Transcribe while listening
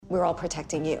we're all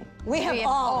protecting you. We have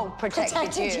all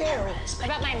protected you.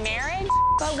 About my marriage?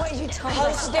 But what you told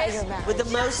us about your marriage. With the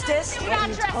mostest? What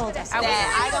you told us. Don't ever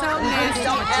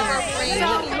bring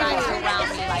anybody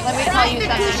around me like Let me tell you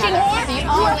something. The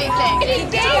only thing.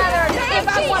 If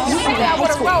I wanted to say that, I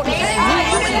would have wrote it.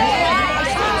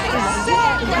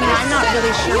 I'm not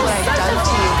really sure what I've done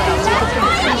to you, but I'm looking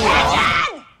for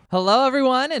you. Hello,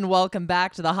 everyone, and welcome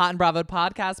back to the Hot and Bravo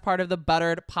podcast, part of the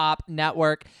Buttered Pop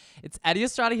Network. It's Eddie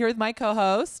Estrada here with my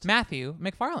co-host, Matthew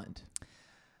McFarland.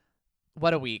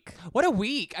 What a week. What a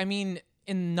week. I mean,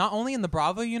 not only in the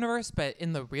Bravo universe, but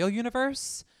in the real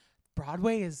universe,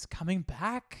 Broadway is coming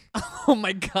back. Oh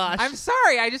my gosh. I'm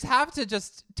sorry. I just have to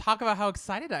talk about how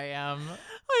excited I am.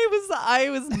 I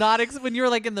was not when you were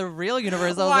like in the real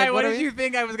universe. I was Why? like, What did you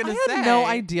think I was going to say? I had no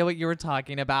idea what you were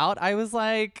talking about. I was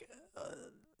like,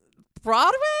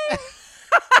 Broadway?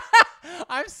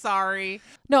 I'm sorry.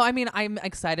 No, I mean, I'm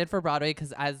excited for Broadway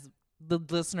because as the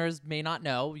listeners may not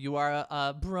know, you are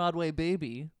a Broadway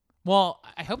baby. Well,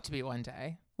 I hope to be one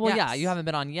day. Well, Yes. yeah, you haven't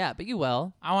been on yet, but you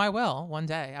will. Oh, I will one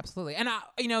day. Absolutely. And,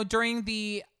 during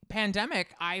the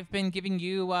pandemic, I've been giving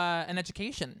you an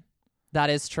education.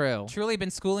 That is true. Truly been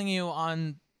schooling you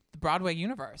on the Broadway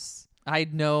universe. I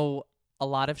know a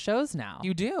lot of shows now.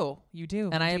 You do.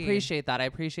 And I indeed. appreciate that. I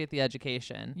appreciate the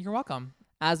education. You're welcome.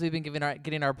 As we've been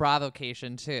getting our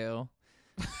Bravocation too.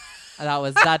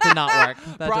 that did not work.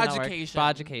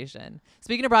 Broadjucation.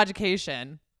 Speaking of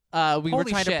Broadjucation, we were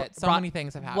Holy trying shit, to so many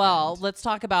things have happened. Well, let's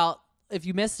talk about, if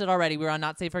you missed it already, we were on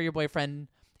Not Safe for Your Boyfriend.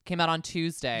 Came out on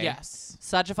Tuesday. Yes.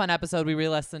 Such a fun episode. We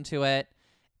re-listened to it.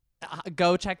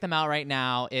 Go check them out right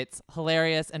now. It's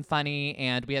hilarious and funny,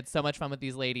 and we had so much fun with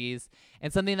these ladies.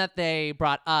 And something that they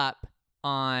brought up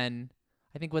on,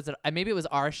 I think maybe it was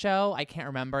our show. I can't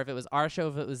remember if it was our show,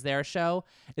 if it was their show,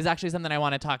 is actually something I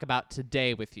want to talk about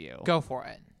today with you. Go for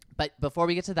it. But before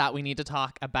we get to that, we need to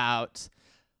talk about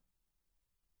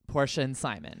Portia and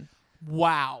Simon.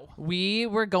 Wow. We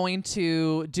were going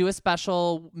to do a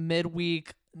special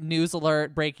midweek news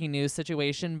alert, breaking news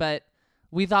situation, but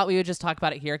we thought we would just talk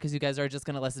about it here because you guys are just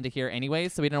going to listen to here anyway,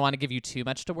 so we didn't want to give you too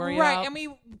much to worry about. Right,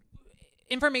 and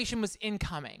information was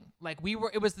incoming.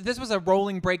 This was a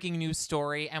rolling breaking news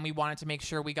story, and we wanted to make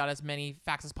sure we got as many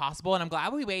facts as possible, and I'm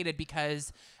glad we waited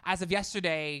because as of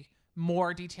yesterday,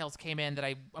 more details came in that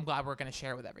I'm glad we're going to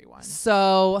share with everyone.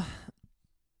 So,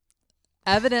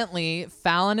 evidently,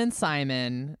 Fallon and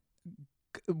Simon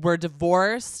were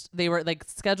divorced. They were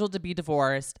scheduled to be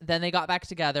divorced. Then they got back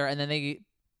together, and then they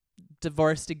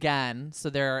divorced again. So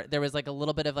there was a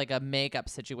little bit of a makeup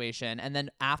situation. And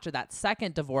then after that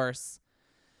second divorce,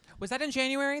 was that in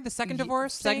January? The second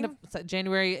divorce?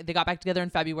 January. They got back together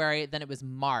in February. Then it was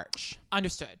March.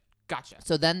 Understood. Gotcha.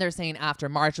 So then they're saying after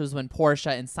March was when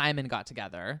Portia and Simon got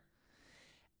together.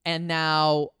 And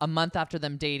now a month after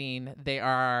them dating, they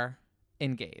are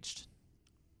engaged.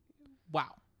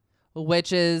 Wow.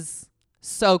 Which is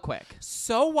so quick.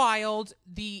 So wild.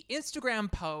 The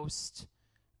Instagram post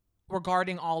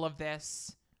regarding all of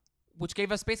this, which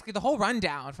gave us basically the whole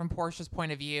rundown from Portia's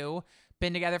point of view.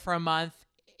 Been together for a month.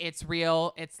 It's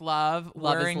real. It's love.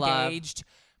 We're engaged.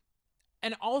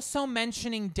 And also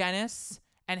mentioning Dennis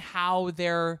and how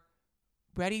they're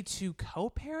ready to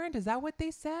co-parent. Is that what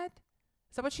they said?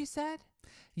 Is that what she said?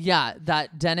 Yeah,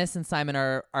 that Dennis and Simon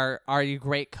are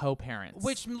great co-parents.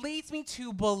 Which leads me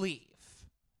to believe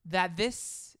that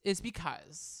this is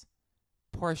because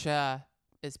Portia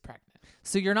is pregnant.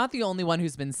 So you're not the only one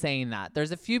who's been saying that.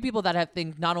 There's a few people that have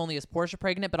think not only is Portia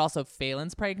pregnant, but also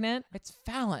Fallon's pregnant. It's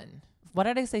Fallon. What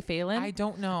did I say, Fallon? I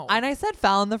don't know. And I said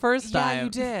Fallon the first time. Yeah, you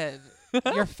did.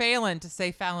 You're failing to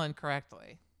say Fallon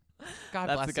correctly. God bless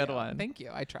you. That's a good one. Thank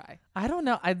you. I try. I don't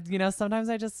know. Sometimes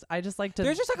I just like to.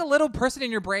 There's just a little person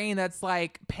in your brain that's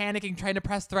panicking, trying to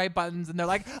press the right buttons, and they're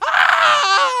like,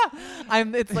 ah!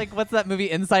 It's like, what's that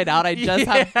movie Inside Out? I just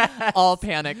have all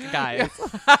panic, guys.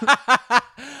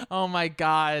 Oh my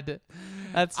God.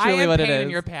 That's truly what it is. In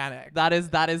your panic. That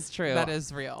is true. That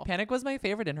is real. Panic was my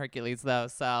favorite in Hercules, though,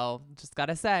 so just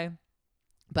gotta say.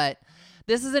 But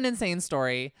this is an insane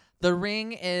story. The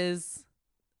ring is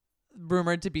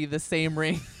rumored to be the same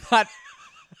ring that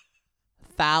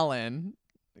Fallon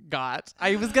got.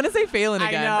 I was gonna say Fallon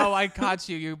again. I know, I caught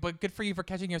you, but good for you for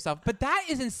catching yourself. But that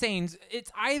is insane.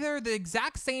 It's either the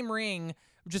exact same ring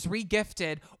just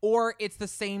re-gifted, or it's the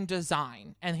same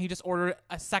design, and he just ordered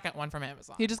a second one from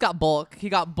Amazon. He just got bulk. He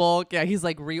got bulk. Yeah, he's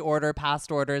reorder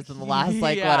past orders in the last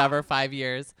 5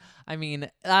 years. I mean,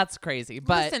 that's crazy.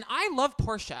 But listen, I love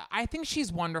Portia. I think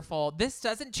she's wonderful. This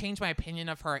doesn't change my opinion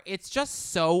of her. It's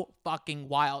just so fucking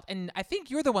wild. And I think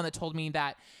you're the one that told me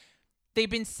that they've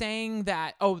been saying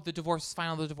that, oh, the divorce is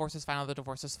final, the divorce is final, the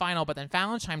divorce is final. But then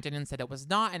Fallon chimed in and said it was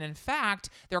not. And in fact,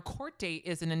 their court date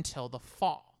isn't until the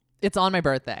fall. It's on my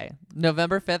birthday,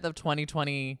 November 5th of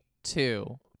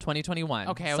 2021.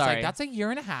 Okay, I was Sorry. like, that's a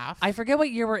year and a half. I forget what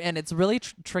year we're in. It's really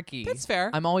tricky. That's fair.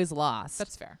 I'm always lost.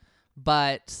 That's fair.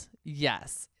 But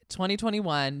yes,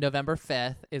 2021, November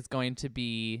 5th is going to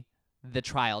be the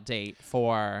trial date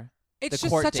for It's the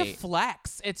just court such date. a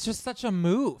flex. It's just such a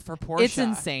move for Portia. It's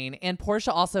insane. And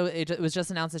Portia also, it was just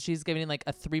announced that she's giving like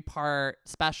a 3-part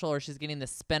special, or she's getting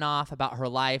this spinoff about her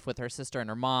life with her sister and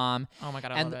her mom. Oh my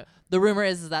God, I And love it. the rumor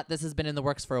is that this has been in the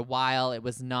works for a while. It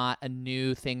was not a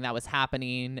new thing that was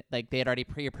happening. Like they had already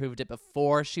pre-approved it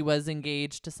before she was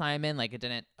engaged to Simon. Like it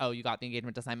didn't, oh, you got the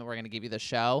engagement to Simon, we're going to give you the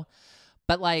show.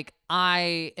 But like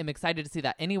I am excited to see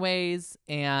that anyways.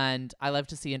 And I love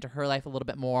to see into her life a little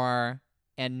bit more.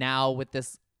 And now with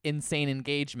this insane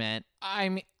engagement. I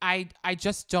mean, I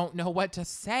just don't know what to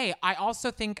say. I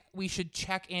also think we should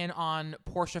check in on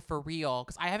Portia for real,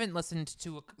 because I haven't listened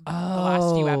to the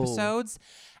last few episodes.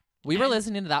 We were And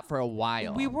listening to that for a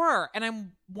while. We were, and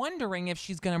I'm wondering if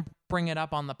she's going to bring it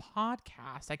up on the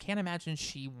podcast. I can't imagine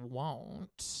she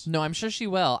won't. No, I'm sure she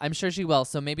will.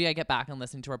 So maybe I get back and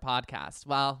listen to her podcast.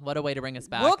 Well, what a way to bring us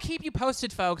back. We'll keep you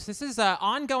posted, folks. This is an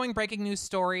ongoing breaking news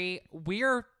story.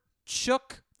 We're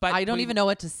shook, but I don't even know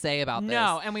what to say about this.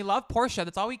 No, and we love Portia.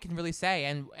 That's all we can really say.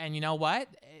 And you know what?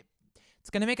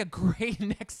 It's going to make a great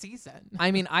next season.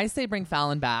 I mean, I say bring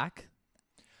Fallon back.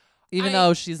 Even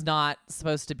though she's not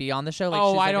supposed to be on the show. Like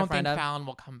she's like I a don't friend think of. Fallon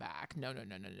will come back. No.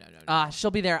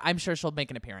 She'll be there. I'm sure she'll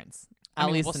make an appearance. At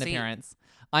least we'll an see. appearance.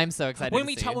 I'm so excited When to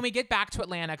we see. when we get back to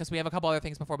Atlanta, because we have a couple other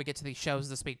things before we get to these shows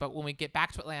this week, but when we get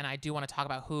back to Atlanta, I do want to talk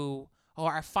about who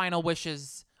our final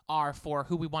wishes are for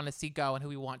who we want to see go and who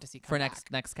we want to see come for back.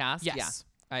 next cast? Yes.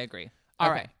 Yeah, I agree. All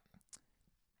Okay. right.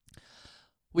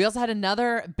 We also had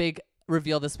another big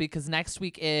reveal this week because next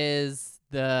week is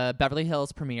the Beverly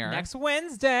Hills premiere. Next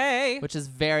Wednesday. Which is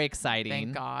very exciting.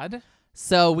 Thank God.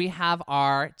 So we have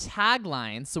our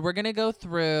tagline. So we're going to go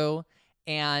through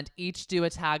and each do a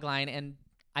tagline. And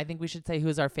I think we should say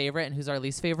who's our favorite and who's our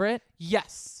least favorite.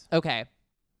 Yes. Okay.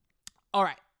 All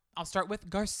right. I'll start with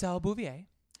Garcelle Bouvier.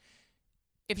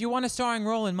 If you want a starring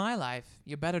role in my life,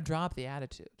 you better drop the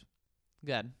attitude.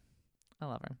 Good. I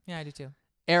love her. Yeah, I do too.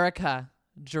 Erica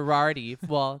Girardi.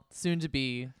 Well, soon to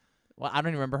be. Well, I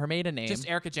don't even remember her maiden name. Just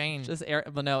Erica Jane.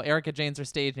 Erica Jane's her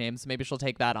stage name, so maybe she'll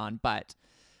take that on. But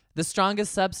the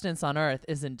strongest substance on earth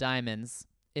isn't diamonds.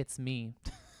 It's me.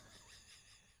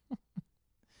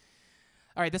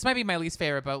 All right, this might be my least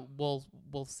favorite, but we'll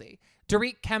see.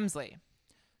 Dorit Kemsley.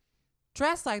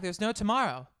 Dress like there's no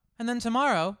tomorrow, and then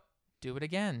tomorrow, do it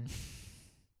again.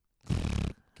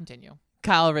 Continue.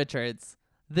 Kyle Richards.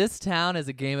 This town is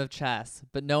a game of chess,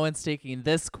 but no one's taking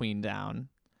this queen down.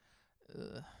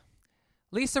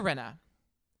 Lisa Rinna.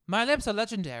 My lips are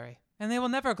legendary, and they will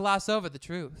never gloss over the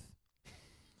truth.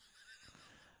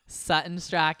 Sutton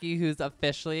Strachey, who's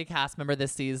officially a cast member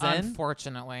this season.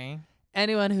 Unfortunately.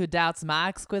 Anyone who doubts my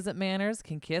exquisite manners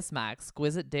can kiss my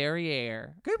exquisite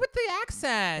derriere. Good with the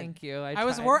accent. Thank you. I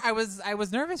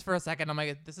was nervous for a second. I'm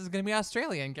like, this is gonna be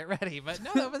Australian. Get ready, but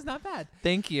no, that was not bad.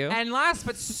 Thank you. And last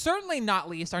but certainly not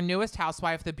least, our newest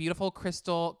housewife, the beautiful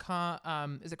Crystal.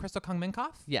 Is it Crystal Kung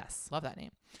Minkoff? Yes. Love that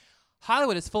name.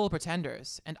 Hollywood is full of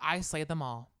pretenders, and I slay them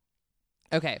all.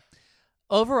 Okay.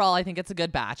 Overall, I think it's a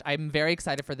good batch. I'm very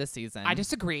excited for this season. I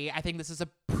disagree. I think this is a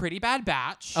pretty bad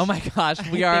batch. Oh my gosh,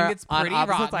 we I are think it's on pretty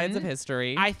opposite rotten. sides of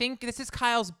history. I think this is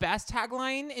Kyle's best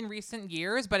tagline in recent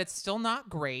years, but it's still not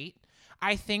great.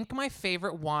 I think my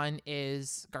favorite one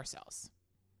is Garcelle's.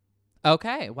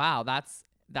 Okay, wow,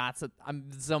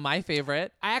 so my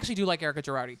favorite. I actually do like Erica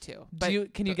Girardi too.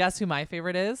 But Can you guess who my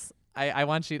favorite is? I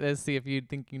want you to see if you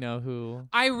think you know who.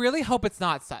 I really hope it's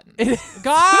not Sutton.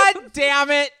 God damn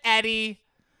it, Eddie.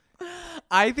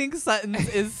 I think Sutton's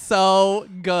is so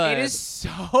good. It is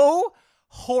so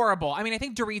horrible. I mean, I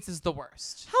think Dorit's is the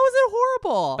worst. How is it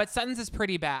horrible? But Sutton's is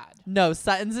pretty bad. No,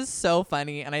 Sutton's is so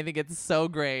funny, and I think it's so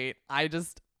great. I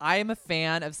am a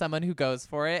fan of someone who goes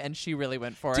for it, and she really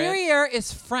went for it. Derriere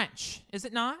is French, is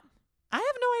it not? I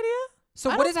have no idea. So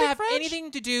I what don't does that speak have French.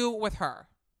 anything to do with her?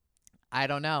 I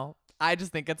don't know. I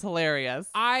just think it's hilarious.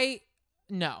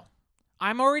 No.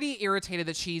 I'm already irritated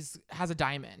that has a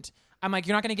diamond. I'm like,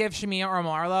 you're not going to give Shamia or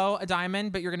Marlo a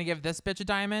diamond, but you're going to give this bitch a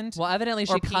diamond? Well, evidently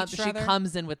Or she Peach, rather?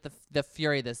 comes in with the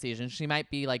fury this season. She might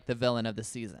be like the villain of the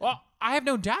season. Well, I have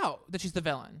no doubt that she's the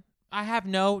villain. I have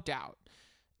no doubt.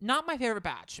 Not my favorite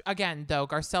batch. Again, though,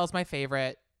 Garcelle's my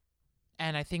favorite.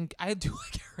 And I think I do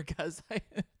like Erica's.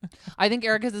 I think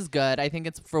Erica's is good. I think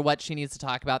it's for what she needs to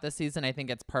talk about this season. I think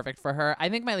it's perfect for her. I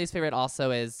think my least favorite also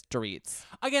is Dorit's.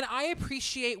 Again, I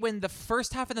appreciate when the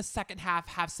first half and the second half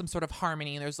have some sort of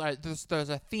harmony and there's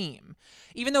a theme.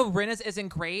 Even though Rinna's isn't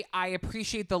great, I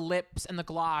appreciate the lips and the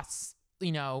gloss,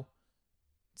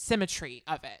 symmetry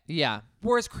of it. Yeah.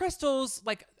 Whereas Crystal's,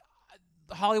 like,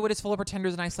 Hollywood is full of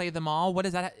pretenders and I slay them all. What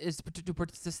is that?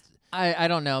 I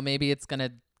don't know. Maybe it's going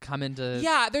to come into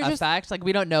there's just effect. Like,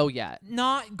 we don't know yet.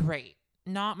 not great.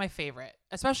 Not my favorite.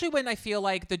 Especially when I feel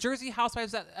like the Jersey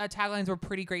Housewives taglines were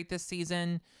pretty great this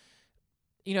season.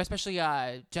 Especially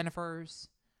Jennifer's.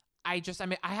 I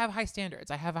have high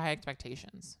standards. I have high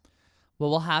expectations. Well,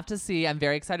 we'll have to see. I'm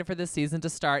very excited for this season to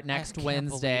start next I can't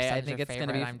Wednesday. believe I Seth's think your it's going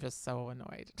to favorite. be. I'm just so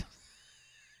annoyed.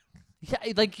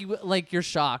 Yeah, you're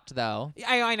shocked though.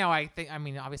 I know.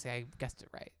 Obviously I guessed it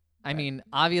right. I mean,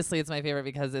 obviously it's my favorite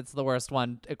because it's the worst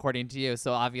one according to you.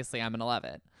 So obviously I'm gonna love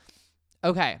it.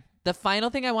 Okay. The final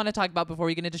thing I want to talk about before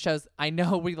we get into shows, I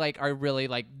know we are really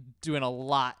doing a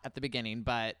lot at the beginning,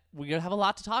 but we're gonna have a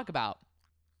lot to talk about.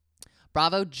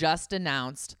 Bravo just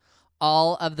announced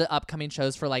all of the upcoming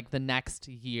shows for the next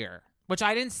year. Which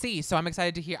I didn't see, so I'm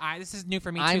excited to hear. This is new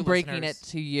for me too. I'm breaking listeners. it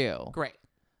to you. Great.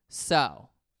 So,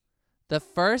 the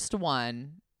first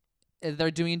one, they're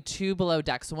doing 2 Below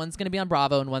Deck. So one's going to be on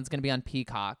Bravo and one's going to be on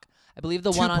Peacock. I believe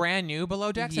the Two one on brand new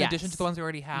Below Decks in addition to the ones we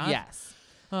already have? Yes.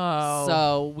 Oh.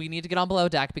 So we need to get on Below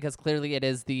Deck because clearly it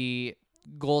is the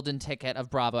golden ticket of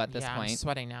Bravo at this point. I'm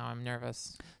sweating now. I'm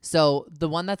nervous. So the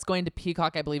one that's going to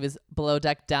Peacock, I believe, is Below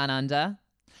Deck Down Under.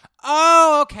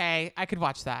 Oh, okay. I could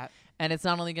watch that. And it's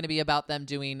not only going to be about them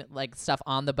doing stuff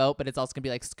on the boat, but it's also going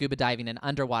to be scuba diving and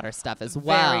underwater stuff as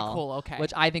well. Very cool. Okay.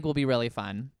 Which I think will be really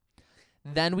fun.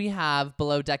 Then we have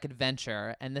Below Deck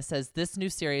Adventure, and this says this new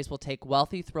series will take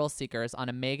wealthy thrill seekers on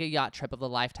a mega yacht trip of a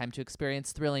lifetime to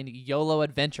experience thrilling YOLO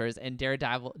adventures and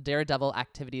daredevil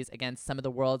activities against some of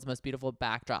the world's most beautiful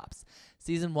backdrops.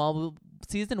 Season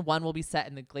 1 will be set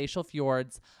in the glacial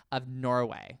fjords of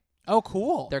Norway. Oh,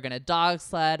 cool. They're going to dog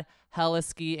sled, heli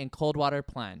ski, and cold water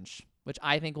plunge, which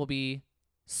I think will be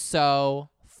so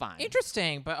fun.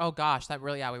 Interesting, but oh gosh, we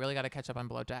really got to catch up on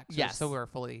Below Deck. Yes. So we're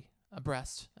fully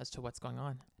abreast as to what's going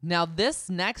on. Now, this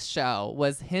next show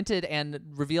was hinted and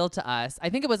revealed to us. I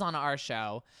think it was on our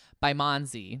show by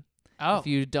Monzi. Oh. If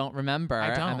you don't remember, I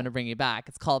don't. I'm going to bring you back.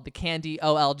 It's called the Candy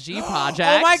OLG Project.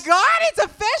 Oh my God, it's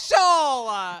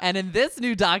official! And in this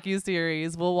new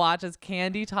docuseries, we'll watch as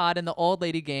Candy, Todd, and the old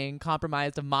lady gang,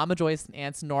 comprised of Mama Joyce and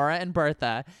aunts Nora and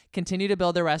Bertha, continue to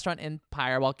build their restaurant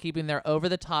empire while keeping their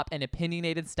over-the-top and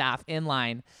opinionated staff in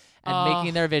line and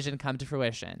making their vision come to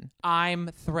fruition. I'm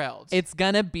thrilled. It's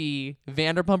going to be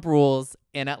Vanderpump Rules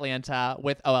in Atlanta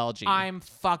with OLG. I'm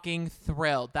fucking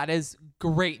thrilled. That is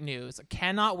great news.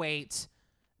 Cannot wait.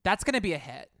 That's going to be a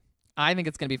hit. I think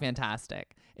it's going to be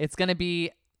fantastic. It's going to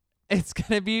be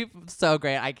so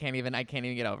great. I can't even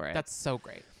get over it. That's so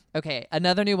great. Okay,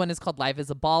 another new one is called Life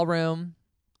is a Ballroom,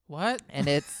 What? and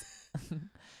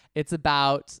it's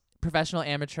about professional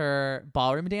amateur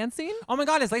ballroom dancing. Oh my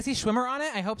God, is Lacey Schwimmer on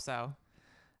it? I hope so.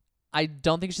 I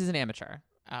don't think she's an amateur.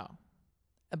 Oh.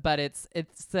 But it's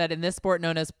said in this sport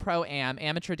known as Pro-Am,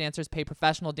 amateur dancers pay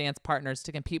professional dance partners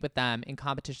to compete with them in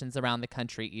competitions around the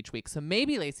country each week. So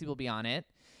maybe Lacey will be on it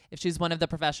if she's one of the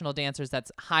professional dancers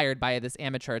that's hired by this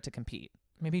amateur to compete.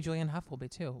 Maybe Julianne Hough will be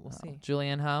too. We'll see.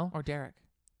 Julianne Hough? Or Derek.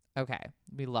 Okay.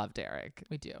 We love Derek.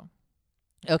 We do.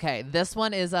 Okay. This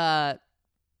one's going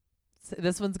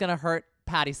to hurt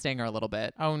Patty Stanger a little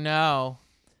bit. Oh no.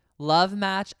 Love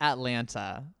Match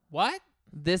Atlanta. What?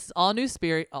 This all new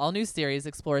series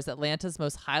explores Atlanta's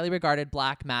most highly regarded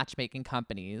black matchmaking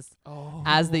companies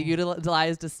as they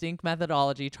utilize distinct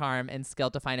methodology, charm, and skill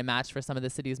to find a match for some of the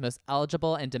city's most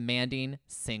eligible and demanding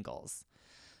singles.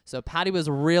 So Patty was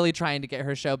really trying to get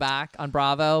her show back on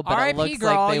Bravo, but it looks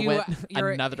girl, like they went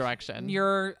another direction.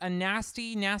 You're a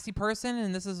nasty, nasty person,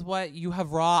 and this is what you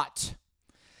have wrought.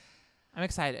 I'm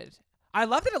excited. I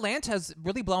love that Atlanta's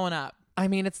really blowing up. I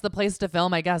mean, it's the place to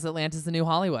film, I guess. Atlanta's the new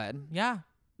Hollywood. Yeah.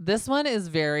 This one is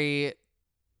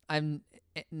I'm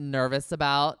nervous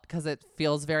about because it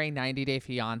feels very 90 Day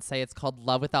Fiancé. It's called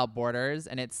Love Without Borders,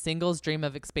 and it's singles dream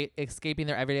of escaping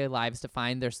their everyday lives to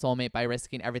find their soulmate by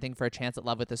risking everything for a chance at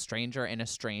love with a stranger in a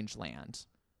strange land.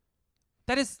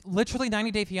 That is literally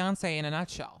 90 Day Fiancé in a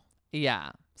nutshell.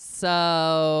 Yeah.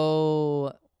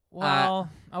 So... Well,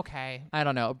 okay. I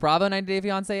don't know. Bravo 90 Day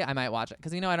Fiancé, I might watch it.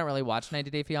 Because, I don't really watch 90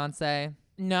 Day Fiancé.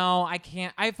 No, I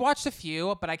can't. I've watched a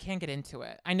few, but I can't get into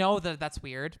it. I know that that's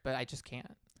weird, but I just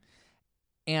can't.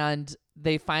 And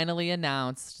they finally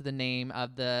announced the name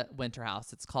of the winter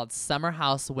house. It's called Summer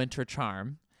House Winter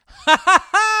Charm.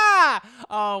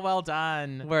 Oh, well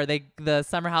done. where the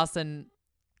Summer House and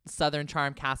Southern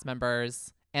Charm cast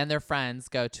members and their friends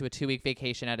go to a 2-week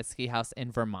vacation at a ski house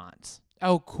in Vermont.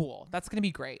 Oh, cool. That's going to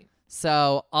be great.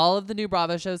 So all of the new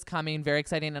Bravo shows coming, very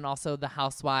exciting, and also the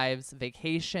Housewives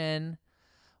vacation,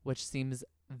 which seems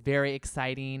very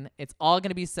exciting. It's all going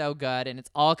to be so good, and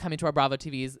it's all coming to our Bravo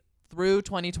TVs through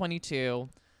 2022.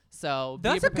 So be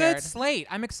That's a prepared. good slate.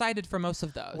 I'm excited for most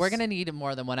of those. We're going to need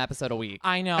more than one episode a week.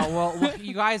 I know. Well,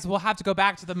 you guys will have to go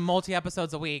back to the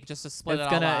multi-episodes a week just to split it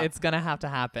all up. It's gonna have to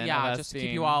happen. Yeah, of us just keep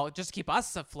being you all, just keep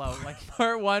us afloat. Like,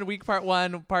 part 1, week part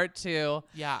 1, part 2.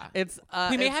 yeah. It's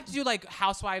We may it's- have to do like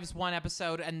Housewives one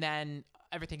episode and then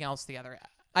everything else the other.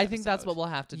 I think that's episode. what we'll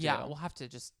have to do. Yeah, we'll have to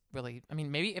just really. I mean,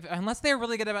 maybe unless they're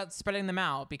really good about spreading them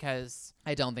out, because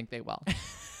I don't think they will.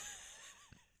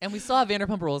 And we still have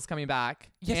Vanderpump Rules coming back.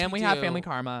 Yes, and we we have do. Family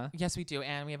Karma. yes, we do,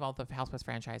 and we have all the Housewives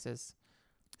franchises.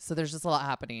 So there's just a lot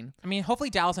happening. I mean, hopefully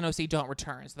Dallas and OC don't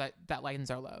return, so that lightens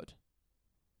our load.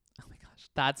 Oh my gosh.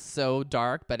 That's so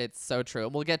dark, but it's so true.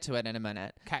 We'll get to it in a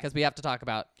minute. 'Kay. Because we have to talk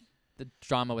about the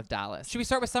drama with Dallas. Should we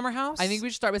start with Summer House? I think we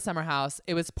should start with Summer House.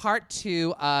 It was part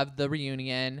 2 of the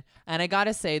reunion. And I got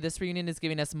to say, this reunion is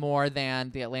giving us more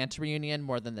than the Atlanta reunion,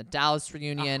 more than the Dallas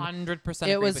reunion. 100%.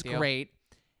 It agree was with you. great.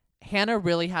 Hannah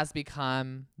really has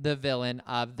become the villain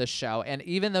of the show. And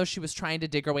even though she was trying to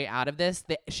dig her way out of this,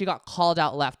 she got called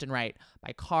out left and right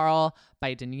by Carl,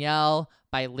 by Danielle,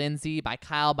 by Lindsay, by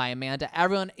Kyle, by Amanda.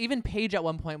 Everyone, even Paige at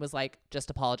one point was like,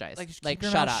 just apologize. Like keep your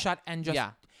shut mouth up. shut and just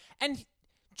Yeah. And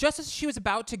just as she was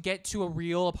about to get to a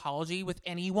real apology with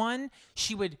anyone,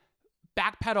 she would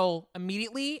backpedal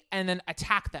immediately and then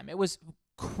attack them. It was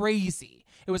crazy.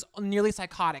 It was nearly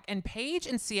psychotic. And Paige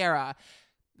and Sierra,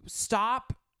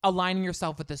 stop aligning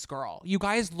yourself with this girl. You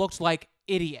guys looked like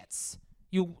idiots.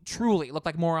 You truly looked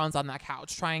like morons on that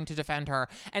couch trying to defend her.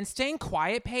 And staying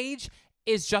quiet, Paige,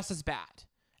 is just as bad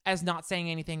as not saying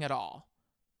anything at all.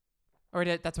 Or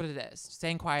that's what it is.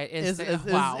 Staying quiet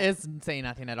wow. is saying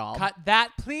nothing at all. Cut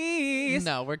that, please.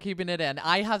 No, we're keeping it in.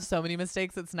 I have so many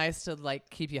mistakes. It's nice to like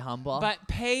keep you humble. But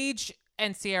Paige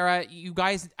and Sierra, you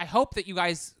guys, I hope that you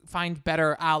guys find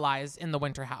better allies in the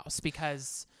Winter House,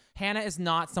 because Hannah is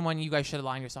not someone you guys should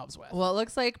align yourselves with. Well, it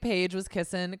looks like Paige was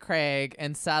kissing Craig,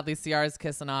 and sadly, Ciara's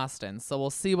kissing Austin. So we'll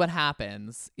see what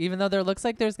happens. Even though there looks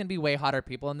like there's going to be way hotter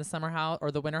people in the Summer House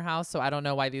or the Winter House, so I don't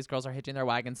know why these girls are hitching their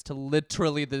wagons to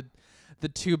literally the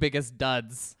 2 biggest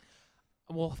duds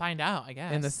We'll find out, I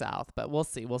guess. in the South. But we'll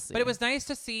see. We'll see. But it was nice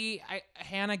to see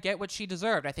Hannah get what she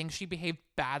deserved. I think she behaved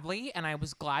badly, and I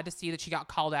was glad to see that she got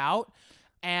called out.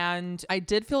 And I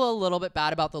did feel a little bit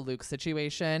bad about the Luke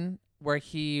situation, where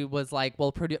he was like,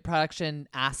 well, production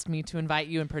asked me to invite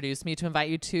you and produced me to invite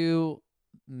you to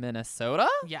Minnesota.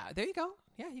 yeah, there you go.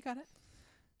 Yeah, you got it.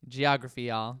 Geography,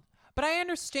 y'all. But I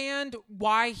understand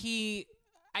why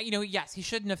yes, he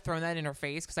shouldn't have thrown that in her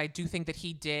face, because I do think that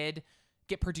he did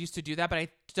get produced to do that. But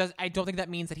I don't think that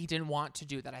means that he didn't want to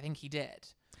do that. I think he did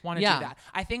want to Yeah. do that.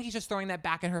 I think he's just throwing that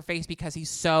back in her face because he's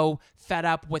so fed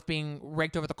up with being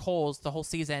raked over the coals the whole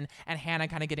season, and Hannah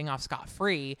kind of getting off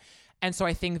scot-free. And so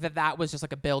I think that was just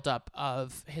like a buildup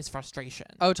of his frustration.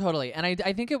 Oh, totally. And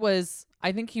I think he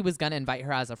was going to invite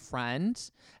her as a friend,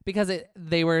 because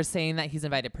they were saying that he's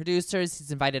invited producers,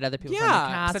 he's invited other people from the Yeah,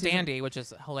 cast. except He's- Andy, which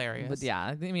is hilarious. But yeah,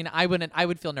 I mean, I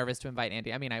would feel nervous to invite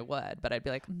Andy. I mean, I would, but I'd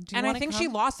be like, do you And I wanna think come? she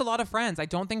lost a lot of friends. I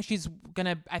think she's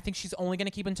only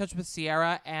gonna keep in touch with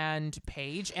Sierra and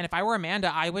Paige. And if I were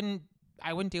Amanda, I wouldn't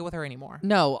deal with her anymore.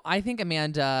 No, I think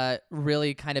Amanda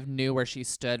really kind of knew where she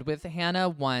stood with Hannah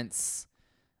once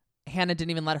Hannah didn't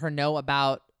even let her know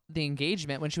about the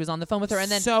engagement when she was on the phone with her.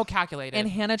 And then so calculated. and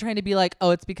Hannah trying to be like, oh,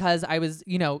 it's because I was,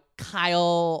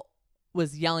 Kyle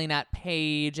was yelling at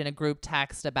Paige in a group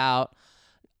text about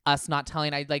us not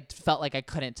telling. I felt like I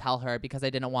couldn't tell her because I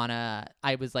didn't want to.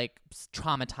 I was like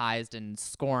traumatized and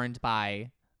scorned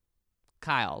by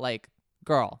Kyle. Like,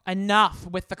 girl, Enough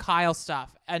with the Kyle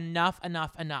stuff. Enough.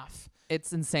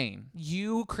 it's insane.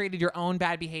 You created your own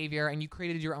bad behavior and you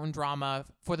created your own drama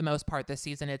for the most part this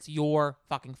season. It's your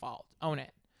fucking fault. Own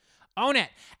it.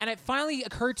 And it finally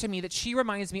occurred to me that she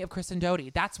reminds me of Kristen Doty.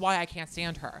 That's why I can't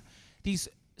stand her. These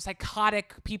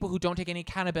psychotic people who don't take any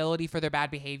accountability for their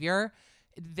bad behavior.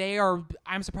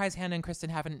 I'm surprised Hannah and Kristen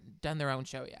haven't done their own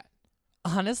show yet.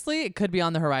 Honestly, it could be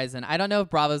on the horizon. I don't know if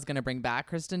Bravo's gonna bring back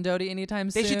Kristen Doty anytime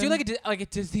soon. They should do like a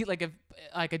Disney like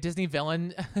a Disney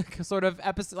villain sort of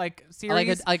episode, like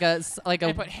series. like a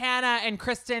and put Hannah and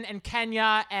Kristen and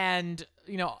Kenya and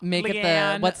make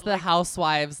Leanne, it the what's the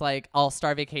Housewives like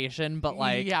All-Star Vacation, but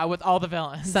like yeah, with all the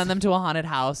villains. send them to a haunted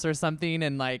house or something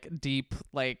and like deep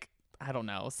like I don't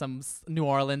know, New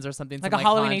Orleans or something. Like some, a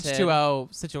Halloween haunted-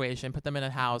 H2O situation. Put them in a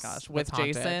house Gosh, with that's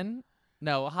haunted. Jason.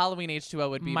 No, Halloween H2O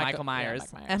would be Michael Myers.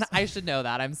 Michael Myers. And I should know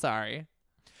that. I'm sorry.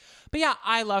 But yeah,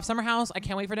 I love Summer House. I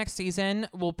can't wait for next season.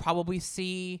 We'll probably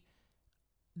see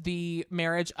the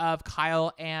marriage of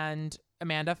Kyle and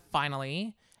Amanda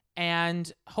finally.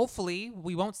 And hopefully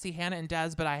we won't see Hannah and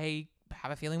Des, but I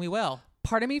have a feeling we will.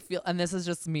 Part of me and this is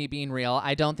just me being real,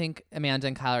 I don't think Amanda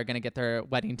and Kyle are going to get their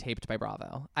wedding taped by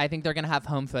Bravo. I think they're going to have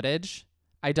home footage.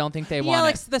 I don't think they want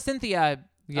like the Cynthia of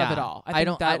it all. I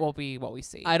think that will be what we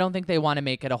see. I don't think they want to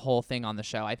make it a whole thing on the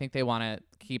show. I think they want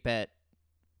to keep it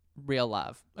real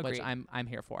love, Agreed. which I'm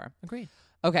here for. Agreed.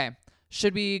 Okay.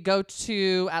 Should we go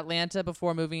to Atlanta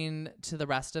before moving to the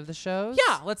rest of the shows?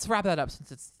 Yeah, let's wrap that up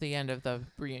since it's the end of the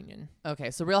reunion.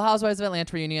 Okay, so Real Housewives of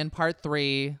Atlanta reunion, part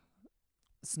 3,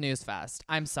 snooze fest.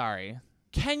 I'm sorry.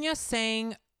 Kenya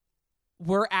saying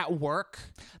we're at work.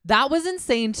 That was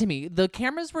insane to me. The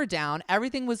cameras were down.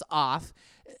 Everything was off.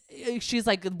 She's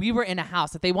like, we were in a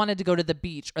house. If they wanted to go to the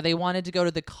beach or they wanted to go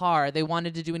to the car, they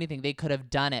wanted to do anything, they could have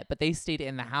done it. But they stayed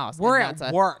in the house. We're And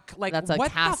at work. Like, that's a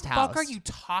what cast the house. fuck are you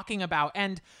talking about?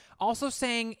 And also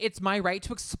saying it's my right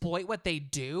to exploit what they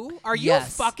do? Are you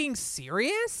Yes. fucking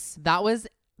serious? That was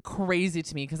crazy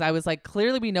to me because I was like,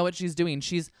 clearly we know what she's doing.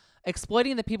 She's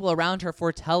exploiting the people around her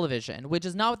for television, which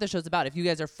is not what the show's about. If you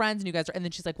guys are friends and you guys are, and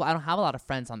then she's like, well, I don't have a lot of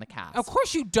friends on the cast. Of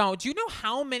course you don't. Do you know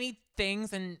how many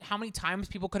things and how many times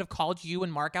people could have called you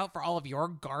and Mark out for all of your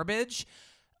garbage?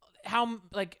 How,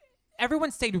 like, everyone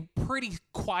stayed pretty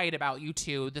quiet about you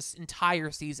two this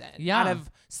entire season. Yeah. Out of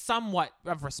somewhat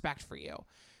of respect for you.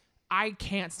 I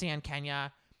can't stand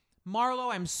Kenya.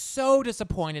 Marlo, I'm so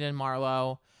disappointed in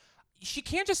Marlo. She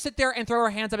can't just sit there and throw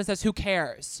her hands up and says, who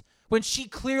cares? When she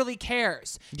clearly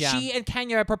cares. Yeah. She and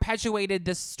Kenya perpetuated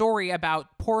this story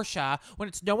about Portia when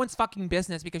it's no one's fucking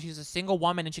business because she's a single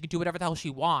woman and she can do whatever the hell she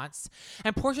wants.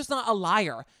 And Portia's not a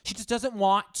liar. She just doesn't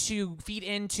want to feed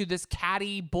into this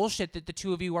catty bullshit that the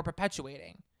two of you are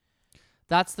perpetuating.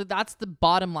 That's the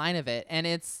bottom line of it. And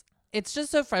it's just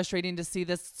so frustrating to see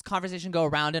this conversation go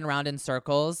around and around in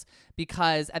circles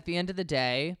because at the end of the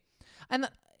day, and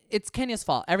it's Kenya's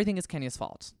fault. Everything is Kenya's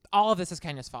fault. All of this is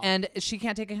Kenya's fault. And she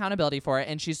can't take accountability for it.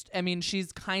 And she's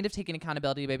kind of taking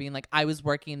accountability by being like, I was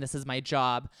working, this is my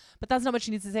job. But that's not what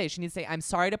she needs to say. She needs to say, I'm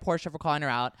sorry to Portia for calling her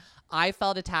out. I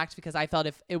felt attacked because I felt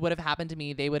if it would have happened to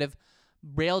me, they would have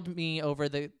railed me over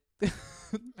the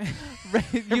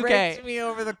Raked me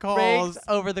over the coals. Raked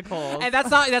over the coals. And that's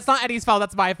not Eddie's fault.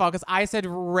 That's my fault because I said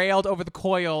railed over the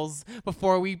coils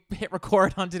before we hit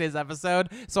record on today's episode.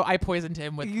 So I poisoned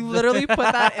him with. You literally put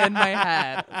that in my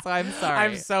head. So I'm sorry.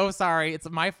 I'm so sorry. It's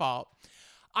my fault.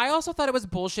 I also thought it was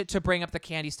bullshit to bring up the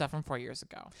candy stuff from 4 years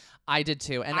ago. I did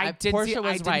too. And I did Portia see- was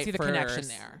I didn't right see the for connection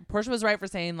there. Portia was right for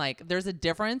saying like there's a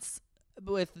difference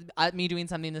with me doing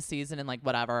something this season and like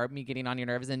whatever, me getting on your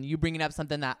nerves and you bringing up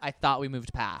something that I thought we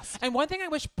moved past. And one thing I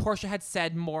wish Portia had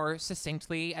said more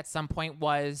succinctly at some point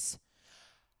was,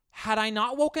 had I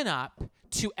not woken up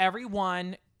to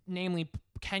everyone, namely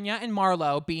Kenya and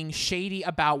Marlo, being shady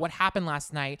about what happened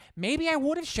last night, maybe I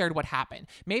would have shared what happened.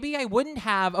 Maybe I wouldn't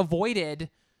have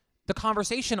avoided the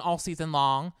conversation all season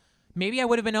long. Maybe I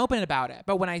would have been open about it.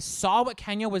 But when I saw what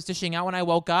Kenya was dishing out when I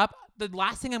woke up, the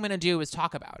last thing I'm going to do is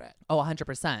talk about it. Oh,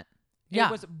 100%. Yeah.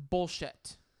 It was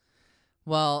bullshit.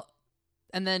 Well,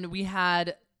 and then we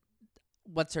had,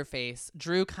 what's her face?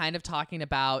 Drew kind of talking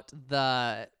about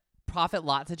the Prophet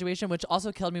Lot situation, which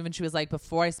also killed me when she was like,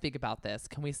 before I speak about this,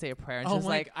 can we say a prayer? And she was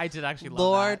like, I did actually love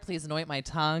Lord, that. please anoint my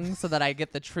tongue so that I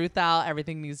get the truth out.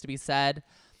 Everything needs to be said.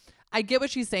 I get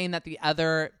what she's saying, that the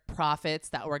other prophets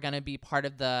that were going to be part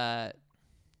of the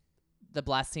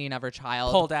blessing of her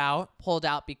child pulled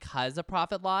out because of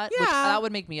Prophet Lot, which that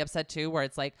would make me upset too, where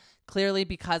it's like, clearly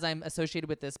because I'm associated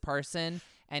with this person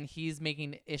and he's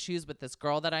making issues with this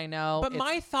girl that I know. But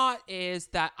my thought is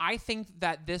that I think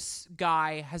that this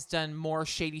guy has done more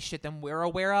shady shit than we're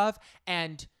aware of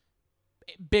and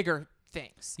bigger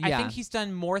things. I Yeah. think he's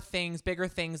done more things, bigger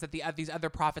things that these other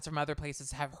prophets from other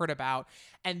places have heard about,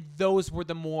 and those were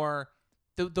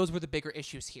those were the bigger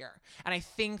issues here. And I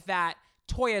think that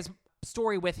Toya's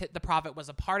story with the prophet was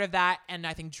a part of that, and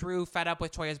I think Drew, fed up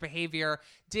with Toya's behavior,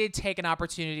 did take an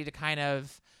opportunity to kind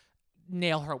of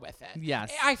nail her with it.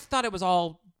 Yes. I thought it was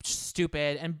all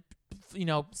stupid and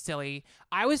silly.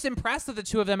 I was impressed that the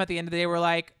two of them at the end of the day were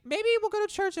like, maybe we'll go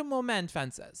to church and we'll mend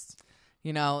fences.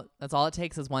 That's all it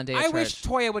takes is one day at I church. wish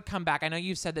Toya would come back. I know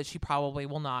you said that she probably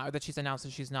will not, or that she's announced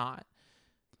that she's not.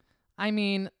 I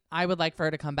mean, I would like for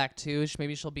her to come back too.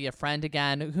 Maybe she'll be a friend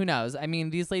again. Who knows? I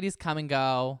mean, these ladies come and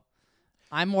go.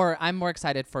 I'm more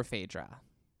excited for Phaedra.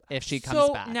 if she comes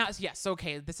back. Now, yes,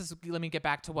 okay. Let me get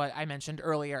back to what I mentioned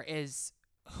earlier. Is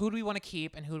who do we want to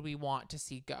keep and who do we want to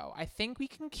see go? I think we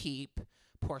can keep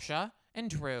Portia and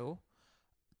Drew.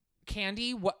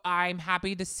 Candy, I'm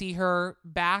happy to see her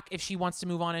back if she wants to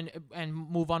move on and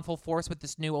move on full force with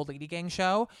this new Old Lady Gang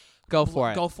show. Go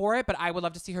for it. Go for it. But I would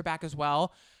love to see her back as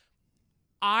well.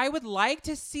 I would like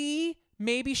to see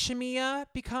maybe Shamia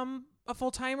become a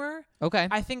full timer. Okay.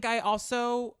 I think I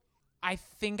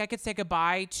could say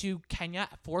goodbye to Kenya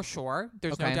for sure.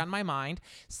 There's no Okay. doubt in my mind.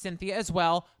 Cynthia as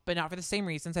well, but not for the same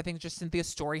reasons. I think just Cynthia's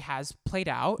story has played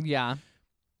out. Yeah.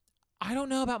 I don't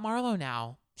know about Marlo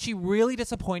now. She really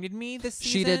disappointed me this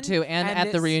season. She did too. And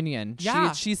at the reunion.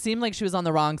 Yeah. She seemed like she was on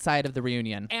the wrong side of the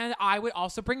reunion. And I would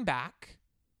also bring back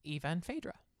Eva and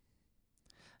Phaedra.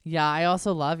 Yeah, I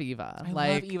also love Eva. I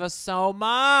love Eva so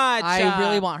much. I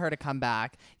really want her to come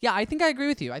back. Yeah, I think I agree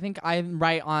with you. I think I'm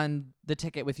right on the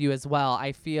ticket with you as well.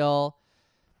 I feel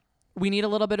we need a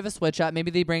little bit of a switch up. Maybe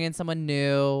they bring in someone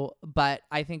new, but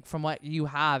I think from what you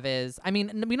have is, I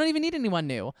mean, we don't even need anyone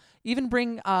new. Even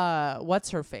bring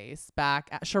what's her face back,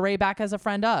 Sheree back as a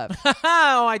friend of.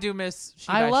 Oh, I do miss.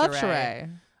 I love Sheree.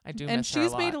 I do, and miss her a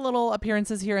she's lot. made little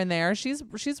appearances here and there. She's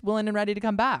willing and ready to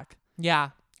come back. Yeah,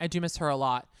 I do miss her a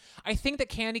lot. I think that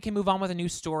Candy can move on with a new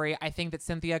story. I think that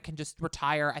Cynthia can just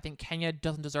retire. I think Kenya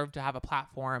doesn't deserve to have a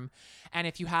platform. And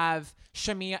if you have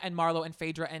Shamia and Marlo and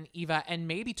Phaedra and Eva and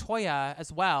maybe Toya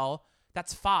as well,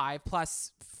 that's 5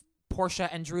 plus Portia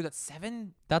and Drew. That's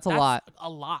 7. That's a lot. A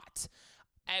lot.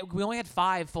 We only had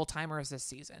 5 full timers this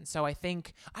season, so I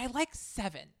think I like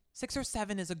 7. 6 or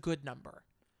 7 is a good number.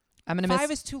 I'm gonna 5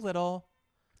 miss. is too little.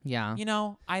 Yeah. You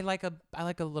know, I like a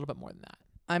little bit more than that.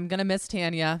 I'm gonna miss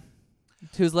Tanya,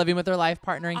 who's living with her life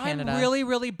partner in Canada. I'm really,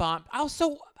 really bummed.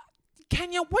 Also,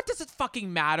 Kenya, what does it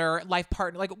fucking matter? Life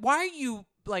partner, like, why are you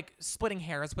like splitting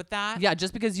hairs with that? Yeah,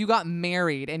 just because you got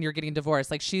married and you're getting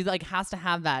divorced, like she like has to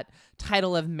have that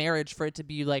title of marriage for it to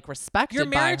be like respected. Your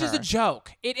marriage by is her. a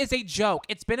joke. It is a joke.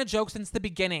 It's been a joke since the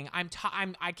beginning. I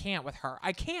can't with her.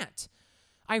 I can't.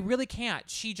 I really can't.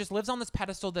 She just lives on this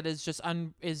pedestal that is just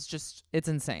It's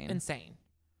insane. insane.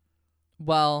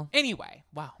 Well, Anyway,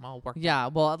 wow, I'm all worked. yeah.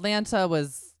 Well, Atlanta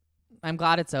was. I'm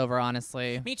glad it's over.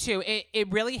 Honestly. Me too.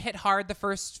 It really hit hard the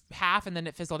first half, and then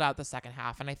it fizzled out the second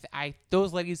half. And I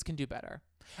those ladies can do better.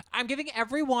 I'm giving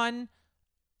everyone,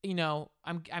 you know,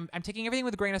 I'm taking everything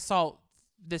with a grain of salt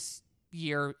this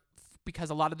year because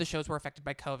a lot of the shows were affected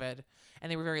by COVID,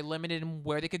 and they were very limited in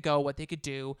where they could go, what they could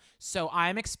do. So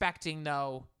I'm expecting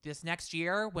though this next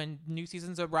year when new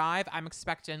seasons arrive, I'm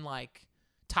expecting like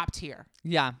top tier.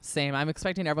 Yeah, same. I'm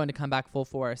expecting everyone to come back full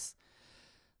force.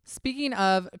 Speaking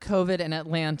of COVID in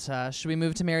Atlanta, should we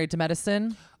move to Married to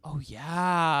Medicine? Oh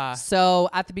yeah. So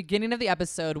at the beginning of the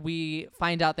episode, we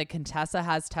find out that Contessa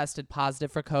has tested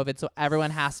positive for COVID, so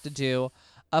everyone has to do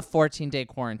a 14-day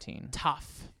quarantine.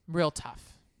 Tough. Real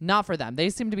tough. Not for them. They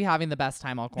seem to be having the best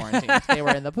time all quarantined. They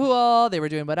were in the pool, they were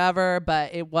doing whatever,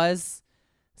 but it was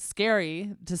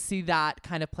scary to see that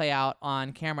kind of play out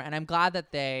on camera. And I'm glad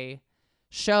that they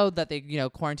showed that they,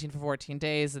 quarantined for 14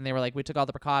 days and they were like, we took all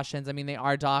the precautions. I mean, they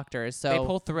are doctors. So They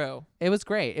pulled through. it was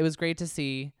great. It was great to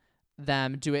see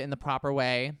them do it in the proper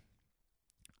way.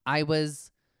 I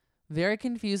was very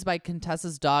confused by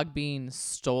Contessa's dog being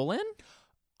stolen.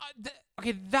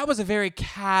 Okay, that was a very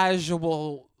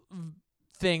casual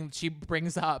thing she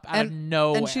brings up out of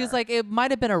nowhere. And she's like, it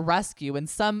might have been a rescue. In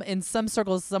some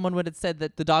circles, someone would have said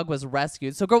that the dog was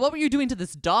rescued. So, girl, what were you doing to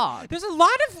this dog? there's a lot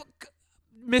of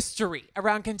mystery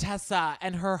around Contessa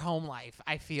and her home life,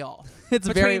 I feel. It's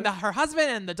between very her husband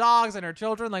and the dogs and her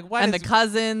children. Like, what and is- the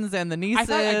cousins and the nieces.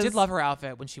 I did love her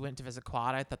outfit when she went to visit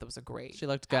Quad. I thought that was a great She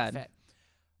looked good. outfit.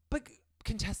 But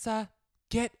Contessa,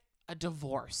 get a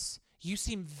divorce. You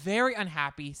seem very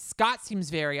unhappy. Scott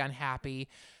seems very unhappy.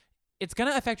 It's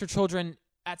going to affect your children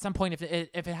at some point if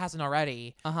it hasn't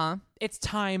already. It's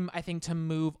time, I think, to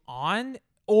move on,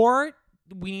 or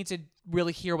we need to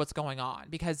really hear what's going on,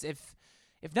 because if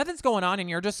nothing's going on and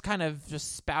you're just kind of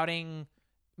just spouting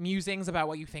musings about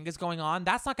what you think is going on,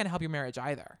 that's not going to help your marriage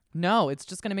either. No, it's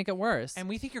just going to make it worse. And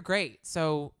we think you're great,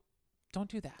 so don't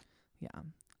do that. Yeah.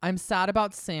 I'm sad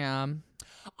about Sam.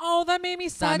 Oh, that made me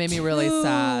sad. That made me really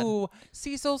sad. too.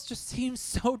 Cecil's just seems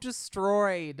so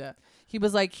destroyed. He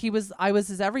was like, I was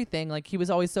his everything. Like, he was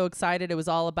always so excited. It was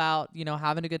all about,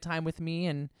 having a good time with me.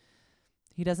 And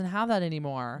he doesn't have that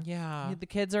anymore. Yeah. The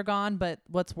kids are gone. But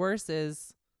what's worse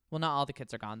is, well, not all the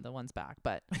kids are gone. The one's back,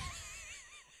 but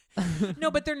No,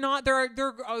 but they're not. They're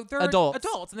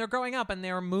Adults. and they're growing up and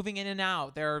they're moving in and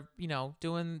out. They're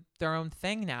doing their own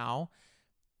thing now.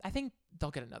 I think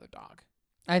they'll get another dog.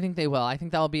 I think they will. I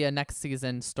think that will be a next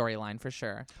season storyline for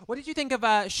sure. What did you think of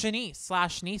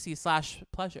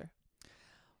Shanice/Niecy/Pleasure?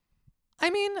 I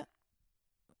mean,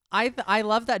 I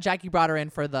love that Jackie brought her in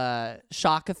for the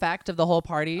shock effect of the whole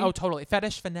party. Oh, totally.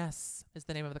 Fetish Finesse is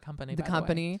the name of the company. The by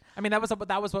company. The way. I mean, that was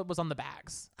what was on the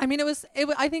bags. I mean,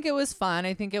 I think it was fun.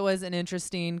 I think it was an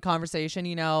interesting conversation.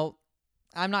 You know,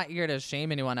 I'm not here to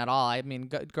shame anyone at all. I mean,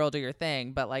 girl, do your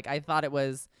thing. But like, I thought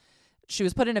she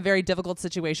was put in a very difficult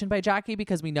situation by Jackie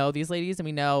because we know these ladies and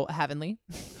we know Heavenly.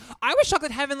 I was shocked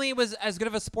that Heavenly was as good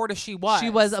of a sport as she was. She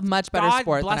was a much better God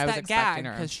sport bless than I was that expecting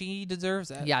gag, her. because she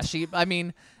deserves it. Yeah, I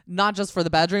mean, not just for the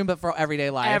bedroom, but for everyday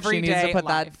life. She needs to Everyday put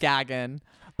life. that gag in.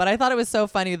 But I thought it was so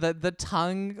funny that the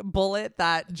tongue bullet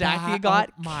that Jackie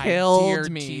got oh my killed dear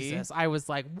me. Jesus. I was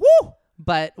like, woo!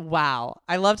 But wow,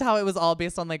 I loved how it was all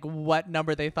based on like what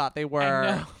number they thought they were,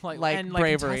 I know. like and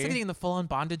bravery. Contessa getting the full-on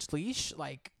bondage leash,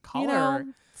 like color. You know,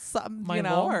 My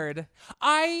lord.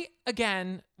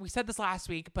 We said this last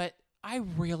week, but I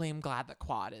really am glad that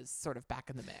Quad is sort of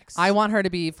back in the mix. I want her to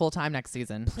be full time next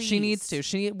season. She Please. needs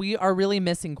to. We are really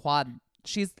missing Quad.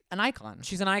 She's an icon.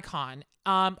 She's an icon.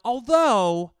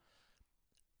 Although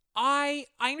I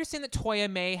understand that Toya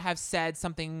may have said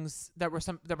some things that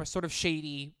were sort of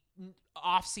shady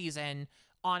off season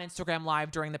on Instagram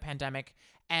Live during the pandemic,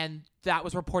 and that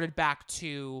was reported back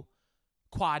to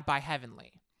Quad by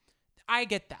Heavenly. I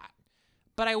get that.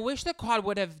 But I wish that Quad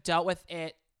would have dealt with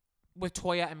it with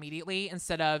Toya immediately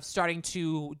instead of starting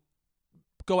to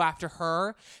go after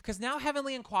her. Because now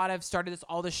Heavenly and Quad have started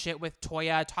all this shit with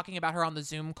Toya, talking about her on the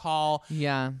Zoom call.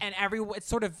 Yeah. And it's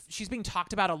sort of, she's being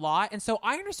talked about a lot. And so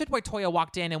I understood why Toya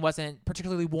walked in and wasn't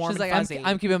particularly warm She's and like, fuzzy.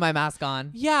 I'm keeping my mask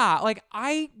on. Yeah, like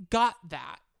I got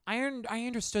that. I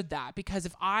understood that, because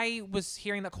if I was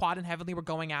hearing that Quad and Heavenly were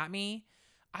going at me,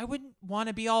 I wouldn't want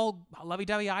to be all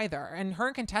lovey-dovey either. And her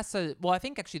and Contessa, well, I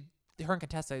think actually her and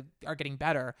Contessa are getting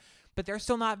better, but they're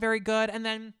still not very good. And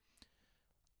then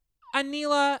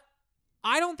Anila,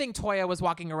 I don't think Toya was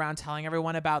walking around telling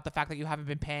everyone about the fact that you haven't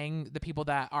been paying the people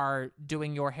that are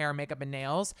doing your hair, makeup, and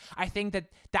nails. I think that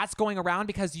that's going around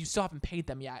because you still haven't paid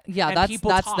them yet. Yeah, And that's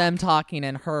people talk. them talking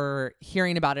and her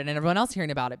hearing about it and everyone else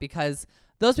hearing about it, because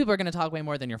those people are going to talk way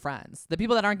more than your friends. The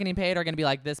people that aren't getting paid are going to be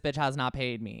like, this bitch has not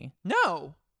paid me.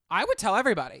 No, I would tell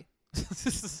everybody.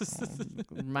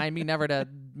 Remind me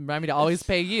to always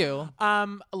pay you.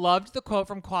 Loved the quote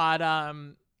from Quad.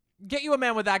 Get you a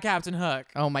man with that Captain Hook.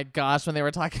 Oh my gosh, when they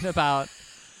were talking about,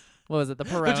 what was it, the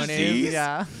Peronis? disease?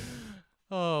 Yeah.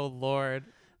 Oh Lord.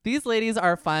 These ladies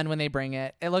are fun when they bring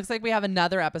it. It looks like we have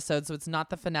another episode, so it's not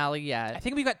the finale yet. I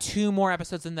think we've got 2 more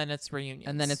episodes and then it's reunion.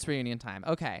 And then it's reunion time.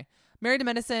 Okay. Married to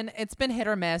Medicine, it's been hit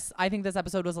or miss. I think this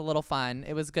episode was a little fun.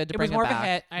 It was good to it bring was more it back. of a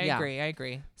hit. I Yeah.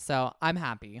 agree. So I'm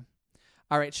happy.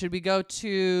 All right. Should we go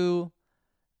to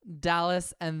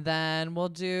Dallas and then we'll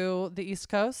do the East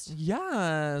Coast?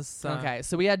 Yes. Okay.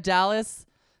 So we had Dallas,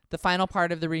 the final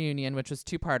part of the reunion, which was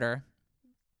 2-parter.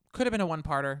 Could have been a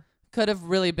 1-parter. Could have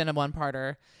really been a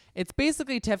 1-parter. It's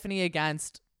basically Tiffany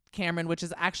against Cameron, which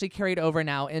is actually carried over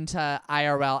now into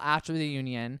IRL after the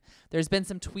union. There's been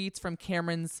some tweets from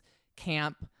Cameron's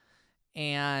camp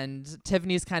and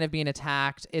Tiffany's kind of being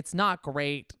attacked. It's not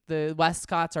great. The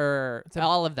Westcotts are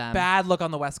all of them. Bad look on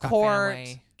the Westcott Court,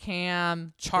 family.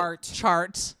 Cam,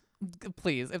 Chart.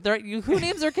 Please, if they're who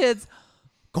names their kids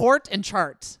Court and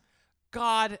Chart?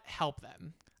 God help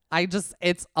them.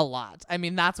 It's a lot. I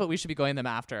mean, that's what we should be going them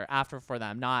after for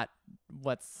them, not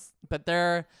but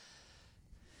they're,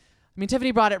 I mean,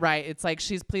 Tiffany brought it right. It's like,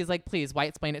 please, white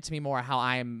explain it to me more, how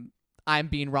I'm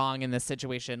being wrong in this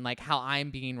situation, like how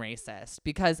I'm being racist.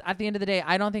 Because at the end of the day,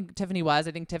 I don't think Tiffany was.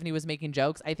 I think Tiffany was making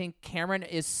jokes. I think Cameron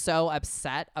is so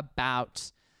upset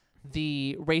about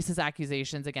the racist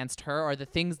accusations against her or the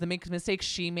mistakes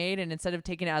she made. And instead of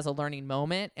taking it as a learning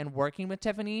moment and working with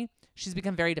Tiffany, she's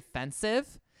become very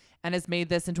defensive and has made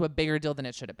this into a bigger deal than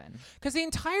it should have been. Because the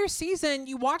entire season,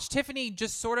 you watch Tiffany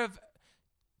just sort of,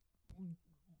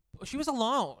 she was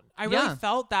alone. I really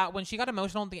felt that when she got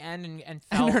emotional at the end and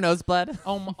felt And her nose bled.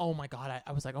 oh my God.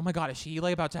 I was like, oh my God, is she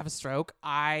like about to have a stroke?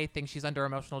 I think she's under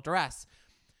emotional duress.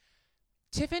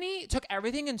 Tiffany took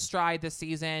everything in stride this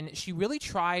season. She really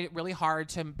tried really hard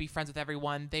to be friends with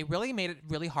everyone. They really made it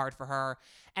really hard for her.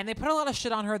 And they put a lot of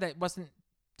shit on her that wasn't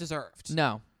deserved.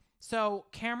 No. So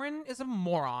Cameron is a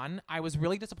moron. I was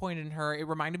really disappointed in her. It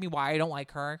reminded me why I don't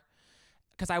like her,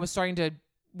 because I was starting to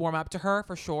warm up to her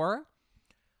for sure.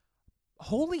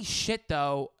 Holy shit,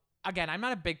 though. Again, I'm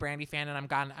not a big Brandy fan, and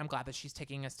I'm glad that she's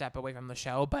taking a step away from the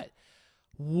show, but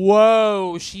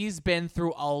Whoa, she's been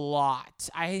through a lot.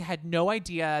 I had no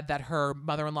idea that her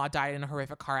mother-in-law died in a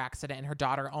horrific car accident and her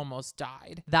daughter almost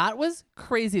died. That was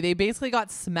crazy. They basically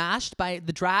got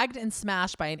dragged and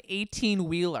smashed by an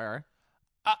 18-wheeler.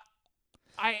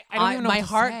 I don't even know my what to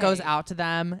heart say. goes out to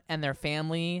them and their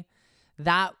family.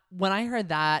 That when I heard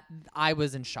that, I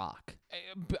was in shock.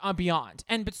 Beyond.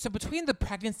 So between the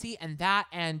pregnancy and that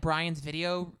and Brian's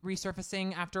video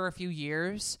resurfacing after a few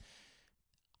years,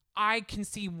 I can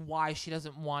see why she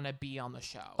doesn't want to be on the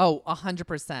show. Oh,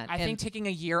 100%. I think taking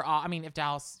a year off, I mean, if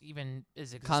Dallas even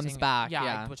is existing. Comes back,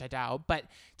 yeah. Which I doubt. But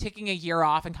taking a year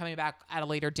off and coming back at a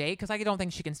later date, because I don't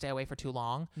think she can stay away for too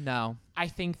long. No. I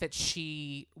think that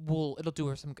it'll do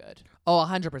her some good. Oh,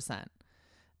 100%.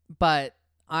 But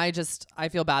I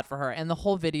feel bad for her. And the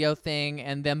whole video thing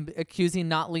and them accusing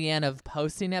not Leanne of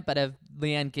posting it, but of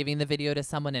Leanne giving the video to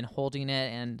someone and holding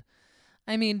it. And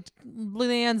I mean,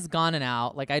 Leanne's gone and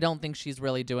out. Like, I don't think she's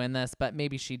really doing this, but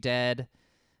maybe she did.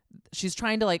 She's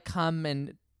trying to come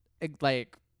and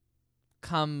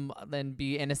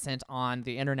be innocent on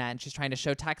the internet. And she's trying to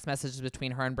show text messages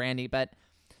between her and Brandy. But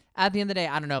at the end of the day,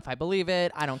 I don't know if I believe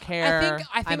it. I don't care.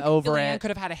 I think I'm over Leanne it. could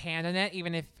have had a hand in it,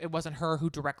 even if it wasn't her who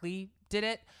directly did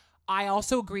it. I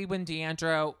also agree when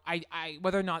Deandra,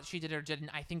 whether or not she did it or didn't,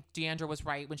 I think Deandra was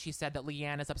right when she said that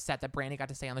Leanne is upset that Brandy got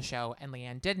to stay on the show and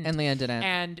Leanne didn't.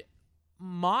 And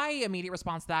my immediate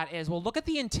response to that is, well, look at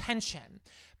the intention.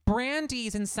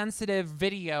 Brandy's insensitive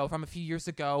video from a few years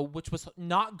ago, which was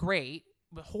not great,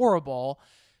 but horrible,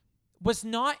 was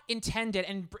not intended,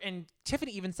 and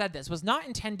Tiffany even said this, was not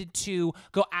intended to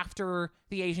go after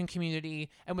the Asian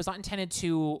community and was not intended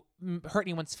to hurt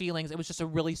anyone's feelings. It was just a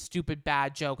really stupid,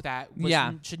 bad joke that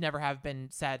should never have been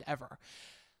said ever.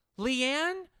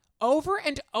 Leanne, over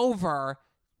and over,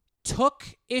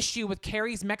 took issue with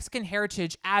Carrie's Mexican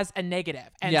heritage as a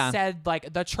negative and said,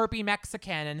 the chirpy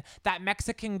Mexican and that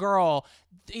Mexican girl.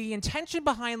 The intention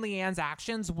behind Leanne's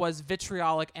actions was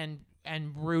vitriolic and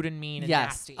rude and mean and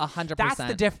nasty. 100%. That's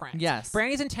the difference. Yes.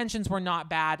 Brandy's intentions were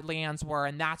not bad. Leanne's were,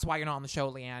 and that's why you're not on the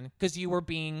show, Leanne, because you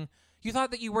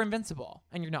thought that you were invincible,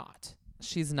 and you're not.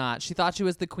 She's not. She thought she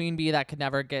was the queen bee that could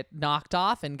never get knocked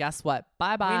off, and guess what?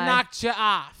 Bye-bye. We knocked you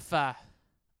off.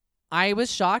 I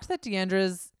was shocked that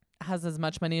Deandra's has as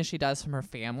much money as she does from her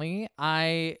family.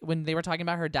 When they were talking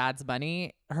about her dad's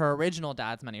money, her original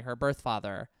dad's money, her birth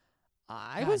father,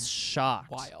 I was shocked.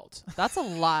 Wild. That's a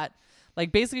lot.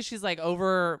 Basically, she's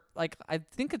over, I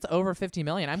think it's over 50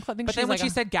 million. But then when she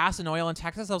said gas and oil in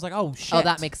Texas, I was like, oh, shit. Oh,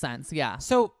 that makes sense. Yeah.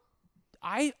 So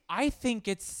I think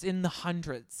it's in the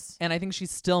hundreds. And I think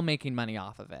she's still making money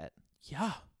off of it.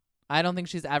 Yeah. I don't think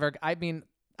she's ever, I don't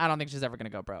think she's ever going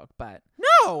to go broke, but.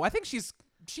 No, I think she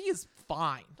is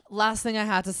fine. Last thing I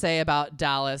had to say about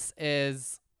Dallas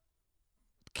is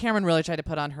Cameron really tried to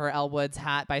put on her Elle Woods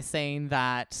hat by saying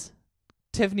that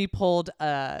Tiffany pulled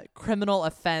a criminal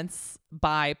offense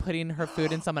by putting her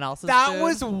food in someone else's food. That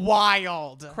was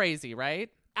wild. Crazy, right?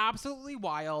 Absolutely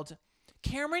wild.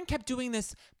 Cameron kept doing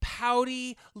this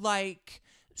pouty,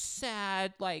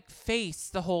 sad, face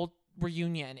the whole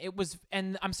reunion. It was,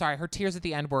 and I'm sorry, her tears at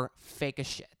the end were fake as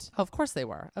shit. Of course they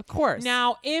were. Of course.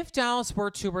 Now, if Dallas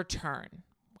were to return,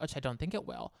 which I don't think it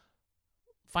will,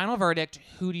 final verdict,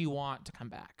 who do you want to come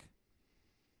back?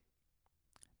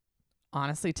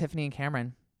 Honestly, Tiffany and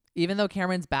Cameron. Even though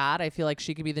Cameron's bad, I feel like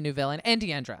she could be the new villain. And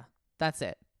Deandra. That's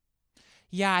it.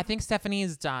 Yeah, I think Stephanie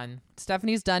is done.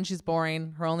 Stephanie's done. She's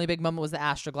boring. Her only big moment was the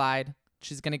Astroglide.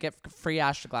 She's going to get free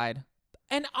Astroglide.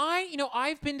 And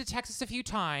I've been to Texas a few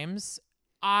times.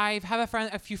 I've had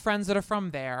a few friends that are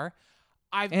from there.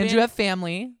 You have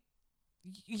family.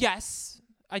 Yes,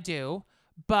 I do.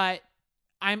 But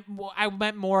I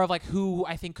meant more of who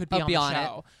I think could be on the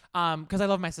show. Because I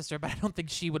love my sister, but I don't think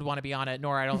she would want to be on it.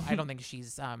 Nor I don't think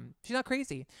she's not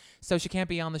crazy, so she can't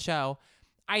be on the show.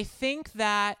 I think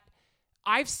that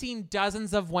I've seen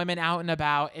dozens of women out and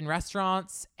about in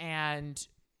restaurants and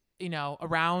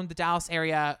around the Dallas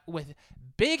area with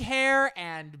big hair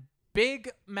and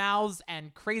big mouths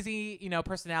and crazy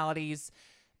personalities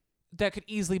that could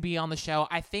easily be on the show.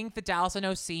 I think the Dallas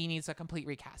NOC needs a complete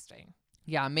recasting.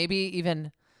 Yeah, maybe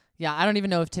even. Yeah, I don't even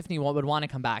know if Tiffany would want to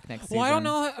come back next season. Well, I don't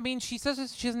know. I mean, she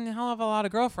says she doesn't have a lot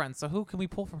of girlfriends, so who can we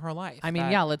pull from her life? I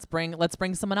mean, let's bring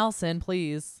someone else in,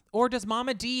 please. Or does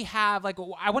Mama D have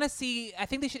I want to see. I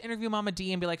think they should interview Mama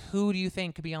D and be like, who do you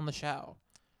think could be on the show?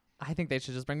 I think they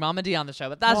should just bring Mama D on the show,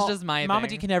 but that's just my Mama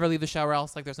thing. D can never leave the show, or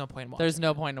else there's no point in watching. There's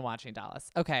no point in watching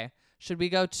Dallas. Okay, should we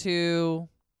go to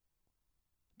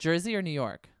Jersey or New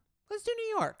York? Let's do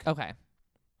New York. Okay.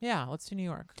 Yeah, let's do New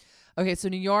York. Okay, so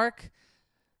New York,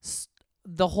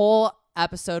 the whole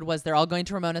episode was they're all going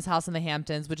to Ramona's house in the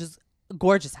Hamptons, which is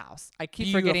gorgeous house. I keep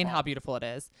forgetting Beautiful. how beautiful it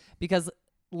is because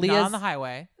Not Leah's on the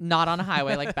highway. not on a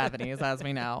highway like Bethany's, as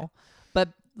we know. But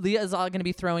Leah is all going to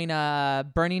be throwing a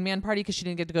Burning Man party because she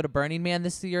didn't get to go to Burning Man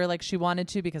this year like she wanted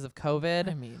to because of COVID.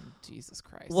 I mean, Jesus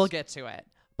Christ. We'll get to it.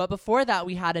 But before that,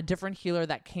 we had a different healer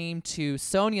that came to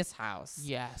Sonia's house.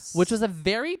 Yes. Which was a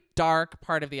very dark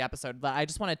part of the episode that I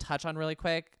just want to touch on really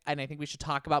quick. And I think we should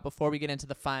talk about before we get into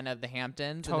the fun of the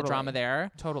Hamptons and the drama there.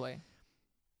 Totally.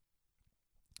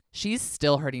 She's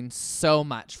still hurting so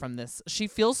much from this. She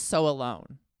feels so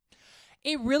alone.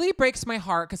 It really breaks my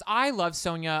heart because I love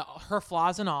Sonia, her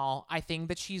flaws and all. I think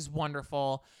that she's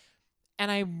wonderful. And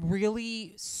I'm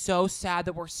really so sad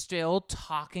that we're still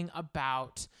talking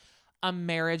about a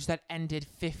marriage that ended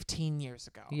 15 years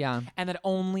ago. Yeah. And that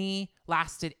only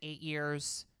lasted 8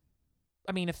 years.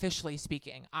 I mean, officially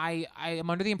speaking, I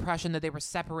am under the impression that they were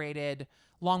separated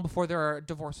long before their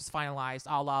divorce was finalized,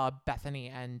 a la Bethany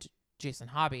and Jason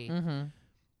Hobby. Mm-hmm.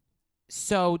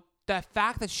 So the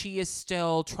fact that she is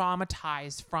still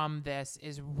traumatized from this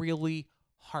is really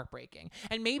heartbreaking.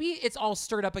 And maybe it's all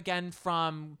stirred up again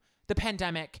from the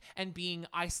pandemic and being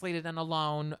isolated and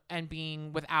alone and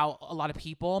being without a lot of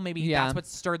people. Maybe that's what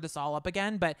stirred this all up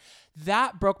again. But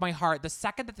that broke my heart. The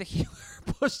second that the healer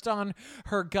pushed on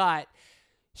her gut,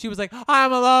 she was like,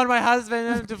 I'm alone, my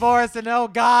husband is divorced, and oh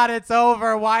God, it's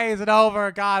over. Why is it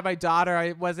over? God, my daughter,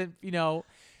 I wasn't,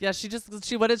 Yeah,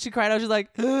 what did she cry out? She's like,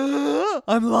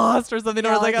 I'm lost or something.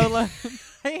 Yeah, Or like, I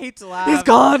hate to laugh. he's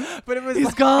gone. But it was He's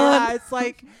like, gone. Yeah, it's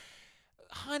like,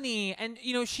 honey. And,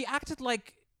 she acted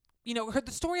like, the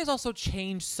story has also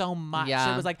changed so much.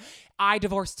 Yeah. It was like, I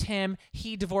divorced him.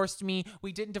 He divorced me.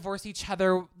 We didn't divorce each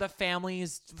other. The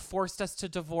families forced us to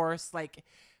divorce. Like,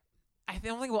 I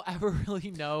don't think we'll ever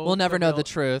really know. We'll never know the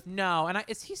truth. No. And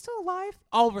is he still alive?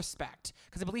 All respect.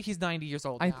 Because I believe he's 90 years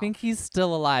old now. I think he's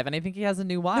still alive, and I think he has a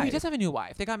new wife. No, he does have a new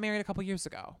wife. They got married a couple years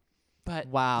ago. But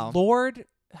Wow. Lord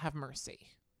have mercy.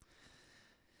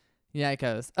 Yeah, it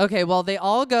goes. Okay, well, they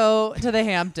all go to the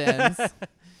Hamptons,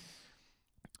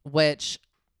 which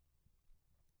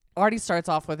already starts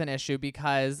off with an issue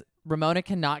because Ramona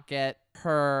cannot get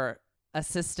her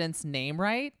assistant's name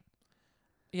right.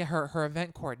 Yeah, her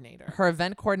event coordinator. Her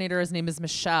event coordinator, his name is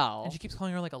Michelle. And she keeps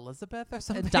calling her like Elizabeth or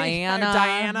something. Diana. Or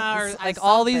Diana or like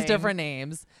all these something. different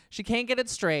names. She can't get it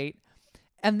straight.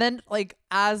 And then like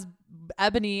as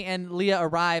Ebony and Leah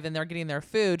arrive and they're getting their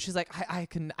food, she's like, I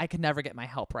can never get my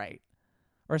help right.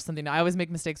 Or something. I always make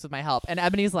mistakes with my help. And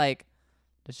Ebony's like,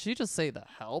 did she just say the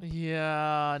help?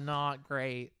 Yeah, not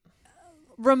great.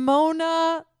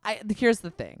 Ramona, here's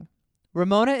the thing.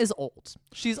 Ramona is old.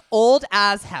 She's old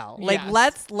as hell. Like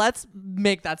Yes. let's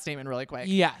make that statement really quick.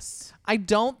 Yes. I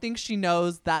don't think she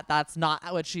knows that that's not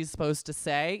what she's supposed to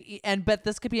say. But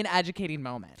this could be an educating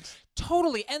moment.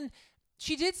 Totally. And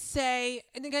she did say,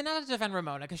 and again, not to defend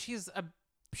Ramona, because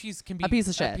can be A piece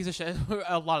of shit. A piece of shit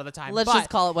a lot of the time. Let's but just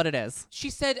call it what it is. she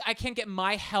said, I can't get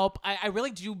my help. I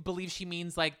really do believe she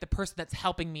means like the person that's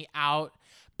helping me out.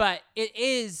 But it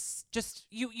is just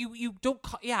you don't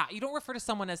you don't refer to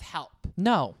someone as help.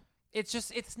 No. It's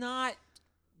not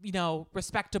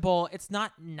respectable. It's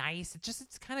not nice.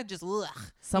 It's kind of just ugh.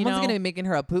 Someone's going to be making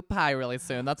her a poop pie really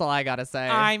soon. That's all I got to say.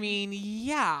 I mean,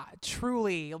 yeah,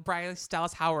 truly, Bryce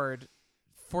Dallas Howard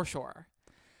for sure.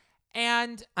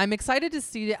 And I'm excited to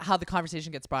see how the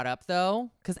conversation gets brought up, though,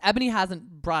 because Ebony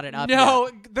hasn't brought it up no,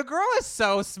 yet. the girl is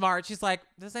so smart. She's like,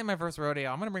 this ain't my first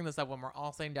rodeo. I'm going to bring this up when we're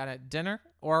all sitting down at dinner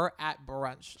or at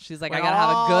brunch. She's like, When I got to have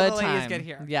a all good the ladies time. get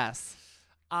here. Yes.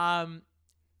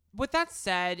 With that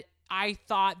said, I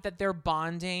thought that their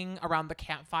bonding around the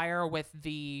campfire with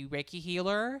the Reiki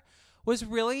healer was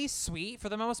really sweet for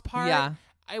the most part. Yeah.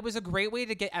 It was a great way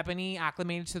to get Ebony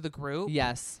acclimated to the group.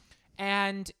 Yes.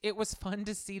 And it was fun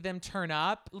to see them turn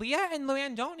up. Leah and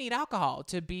Luann don't need alcohol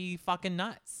to be fucking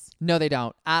nuts. No, they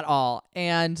don't at all.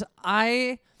 And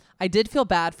I did feel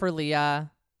bad for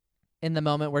Leah in the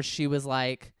moment where she was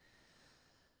like,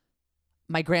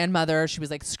 my grandmother, she was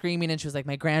like screaming and she was like,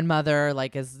 my grandmother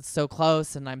like is so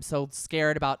close and I'm so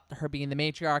scared about her being the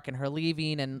matriarch and her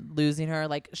leaving and losing her.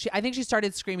 Like I think she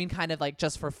started screaming kind of like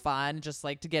just for fun, just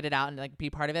like to get it out and like be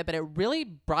part of it. But it really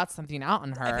brought something out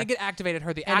in her. I think it activated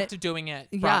her. The And act of doing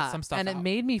it brought some stuff and out. it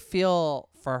made me feel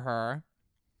for her.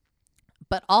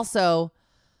 But also,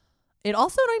 it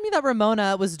also annoyed me that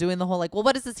Ramona was doing the whole like, well,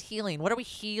 what is this healing? What are we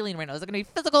healing right now? Is it going to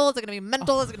be physical? Is it going to be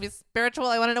mental? Is it going to be spiritual?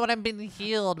 I want to know what I'm being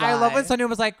healed by. I love when Sonia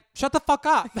was like, shut the fuck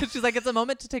up. She's like, it's a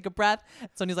moment to take a breath.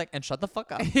 Sonia's like, and shut the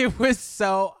fuck up. It was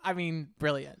so,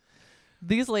 brilliant.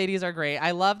 These ladies are great.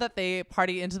 I love that they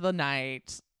party into the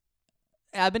night.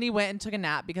 Ebony went and took a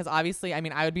nap because obviously,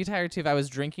 I would be tired too if I was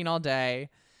drinking all day.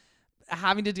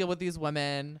 having to deal with these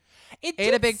women. It Ate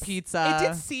a did big s- pizza. It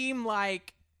did seem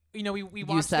like, you know, we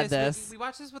watched said this. this. We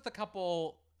watched this with a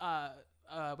couple.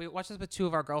 We watched this with two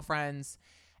of our girlfriends,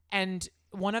 and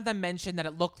one of them mentioned that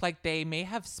it looked like they may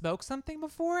have smoked something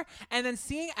before, and then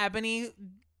seeing Ebony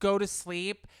go to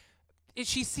sleep,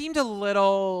 she seemed a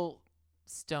little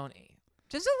stony,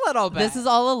 just a little bit. This is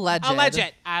all alleged.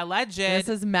 Alleged. This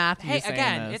is Matthew. Hey, saying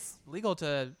again, this. it's legal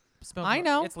to smoke. I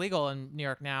know. It's legal in New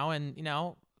York now, and you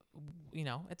know,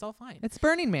 it's all fine. It's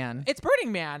Burning Man. It's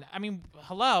Burning Man. I mean,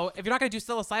 hello. If you're not gonna do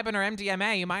psilocybin or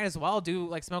MDMA, you might as well do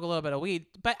like smoke a little bit of weed.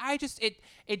 But I just it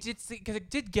did because it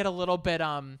did get a little bit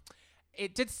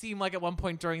It did seem like at one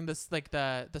point during this like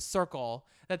the circle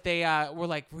that they were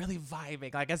like really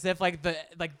vibing, like as if like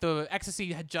the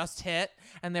ecstasy had just hit,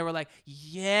 and they were like,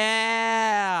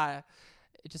 yeah.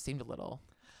 It just seemed a little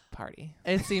party.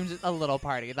 It seemed a little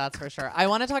party, that's for sure. I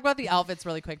want to talk about the outfits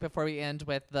really quick before we end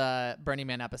with the Burning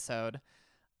Man episode.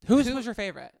 Who was your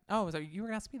favorite? Oh, you were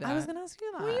gonna ask me that. I was gonna ask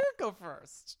you that. Well, you go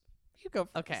first. You go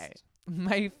first. Okay.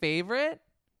 My favorite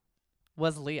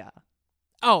was Leah.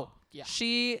 Oh, yeah.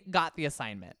 She got the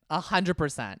assignment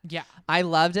 100%. Yeah. I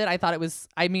loved it. I thought it was,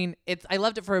 I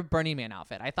loved it for a Burning Man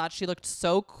outfit. I thought she looked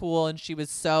so cool and she was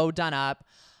so done up.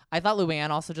 I thought Luann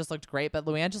also just looked great, but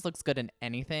Luann just looks good in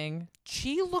anything.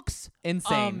 She looks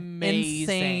Insane.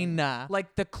 amazing. Insane.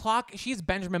 Like the clock, she's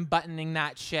Benjamin buttoning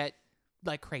that shit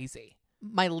like crazy.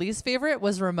 My least favorite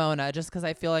was Ramona, just because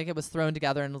I feel like it was thrown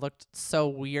together and looked so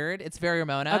weird. It's very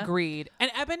Ramona. Agreed. And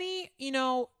Ebony, you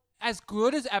know, as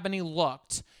good as Ebony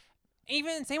looked,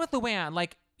 even same with Luann,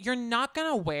 like you're not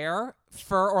gonna wear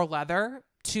fur or leather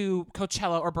to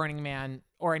Coachella or Burning Man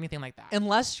or anything like that.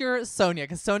 Unless you're Sonia,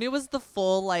 because Sonia was the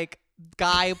full like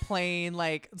guy playing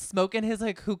like smoking his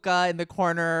like hookah in the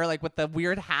corner, like with the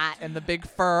weird hat and the big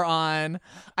fur on.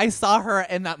 I saw her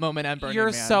in that moment at Burning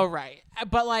You're Man. so right.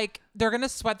 But like they're gonna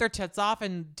sweat their tits off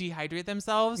and dehydrate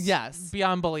themselves. Yes.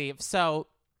 Beyond belief. So,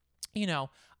 you know,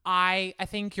 I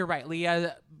think you're right.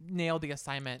 Leah nailed the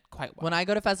assignment quite well. When I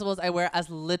go to festivals, I wear as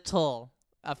little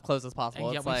of clothes as possible.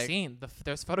 And yet It's we've like, seen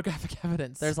there's photographic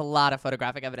evidence. there's a lot of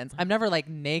photographic evidence. I'm never like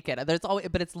naked. There's always,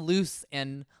 but it's loose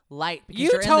and light. Because you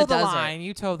you're in toe the the desert. line.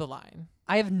 You toe the line.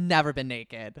 I have never been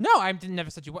naked. No, I never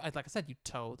said you. Like I said, you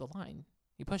toe the line.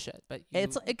 You push it, but you,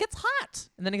 It gets hot,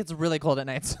 and then it gets really cold at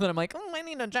night. So then I'm like, I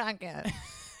need a jacket.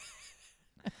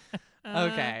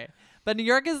 Okay. But New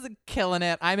York is killing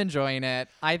it. I'm enjoying it.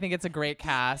 I think it's a great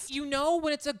cast. You know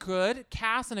when it's a good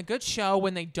cast and a good show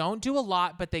when they don't do a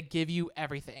lot, but they give you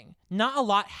everything. Not a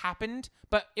lot happened,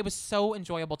 but it was so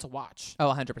enjoyable to watch.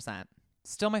 Oh, 100%.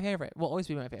 Still my favorite. Will always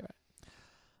be my favorite.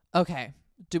 Okay.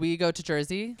 Do we go to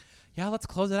Jersey? Yeah, let's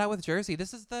close it out with Jersey.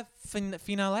 This is the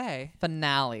finale.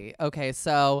 Finale. Okay,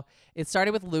 so it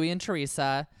started with Louis and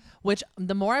Teresa, which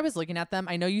the more I was looking at them,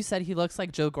 I know you said he looks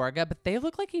like Joe Gorga, but they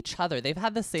look like each other. They've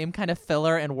had the same kind of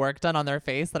filler and work done on their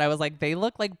face that I was like, they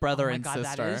look like brother oh my and God,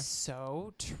 sister. that is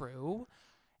so true.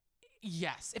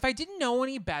 Yes. If I didn't know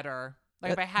any better,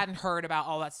 like if I hadn't heard about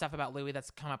all that stuff about Louis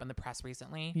that's come up in the press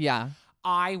recently, Yeah.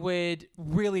 I would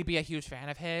really be a huge fan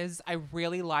of his. I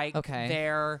really like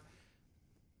their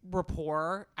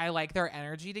rapport. I like their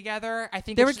energy together. I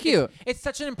think They were cute. It's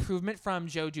such an improvement from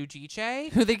Joe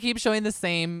Giudice. Who they keep showing the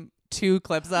same 2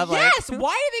 clips of. Yes, Like,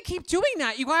 why do they keep doing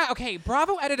that? You got okay,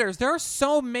 Bravo editors. There are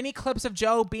so many clips of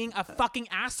Joe being a fucking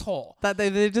asshole. that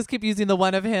they just keep using the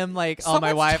one of him like, oh, my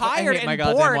Someone's wife. I tired hate my and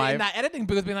goddamn bored wife. in that editing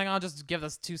booth being like, I'll just give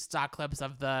us 2 stock clips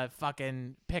of the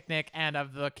fucking picnic and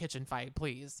of the kitchen fight,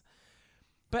 please.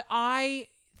 But I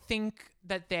think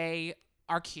that they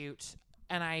are cute,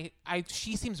 and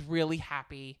she seems really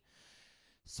happy.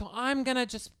 So I'm gonna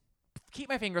just keep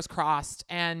my fingers crossed.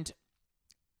 And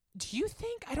do you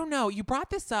think, I don't know, you brought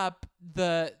this up,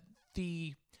 the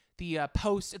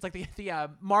post, it's like the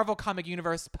Marvel Comic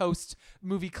Universe post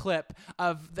movie clip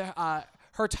of the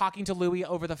her talking to Louis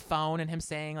over the phone and him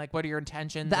saying like, what are your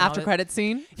intentions? The and all after that. credit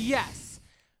scene? Yes.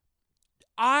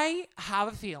 I have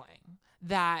a feeling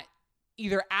that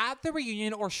either at the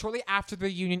reunion or shortly after the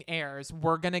reunion airs,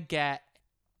 we're going to get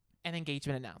an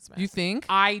engagement announcement. You think?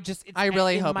 I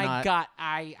really in hope my not. gut,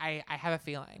 I have a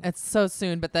feeling. It's so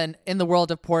soon, but then in the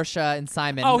world of Portia and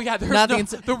Simon, Oh, yeah, there's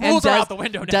nothing's- the and rules are Des- out the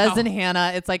window now. Des and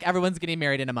Hannah, it's like everyone's getting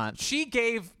married in a month. She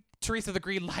gave Teresa the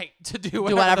green light to do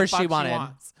whatever the fuck she wanted.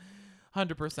 wants.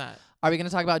 100%. Are we going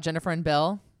to talk about Jennifer and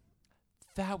Bill?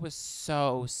 That was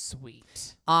so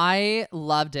sweet. I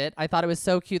loved it. I thought it was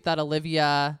so cute that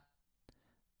Olivia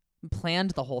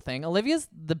planned the whole thing. Olivia's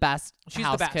the best She's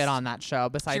house the best. kid on that show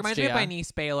besides She reminds me Gia. of my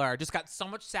niece Baylor. Just got so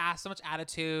much sass, so much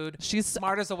attitude. She's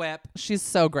Smart as a whip. she's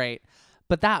so great.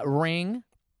 But that ring,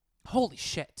 Holy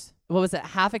shit. what was it,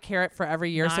 half a carat for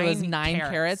every year. So it was 9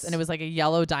 carats, and it was like a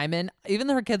yellow diamond. Even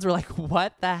though her kids were like,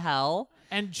 what the hell?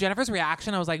 And Jennifer's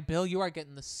reaction, I was like, Bill, you are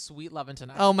getting the sweet loving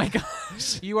tonight. Oh my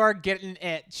gosh. You are getting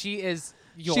it. She is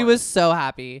yours. She was so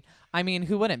happy. I mean,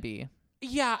 who wouldn't be?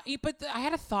 Yeah, but I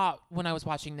had a thought when I was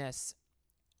watching this.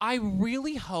 I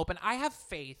really hope, and I have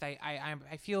faith.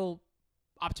 I feel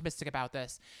optimistic about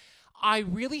this. I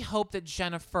really hope that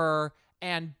Jennifer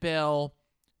and Bill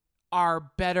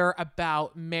are better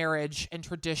about marriage and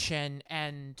tradition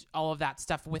and all of that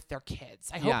stuff with their kids.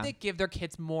 I hope they give their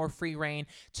kids more free reign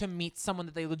to meet someone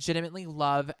that they legitimately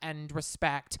love and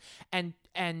respect. And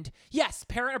yes,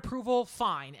 parent approval,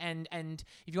 fine. And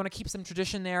if you want to keep some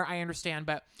tradition there, I understand.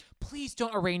 But please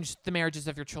don't arrange the marriages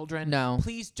of your children. No.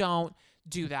 Please don't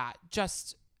do that.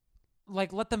 Just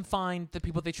like let them find the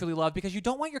people they truly love, because you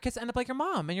don't want your kids to end up like your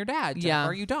mom and your dad.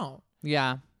 Jennifer. You don't.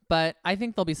 Yeah. But I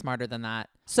think they'll be smarter than that.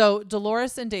 So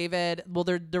Dolores and David, well,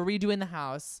 they're redoing the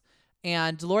house.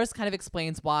 And Dolores kind of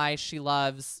explains why she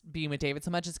loves being with David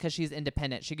so much. Is because she's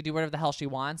independent. She could do whatever the hell she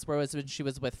wants. Whereas when she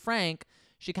was with Frank,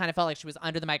 she kind of felt like she was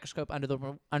under the microscope, under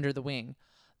the wing.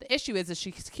 The issue is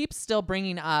she keeps still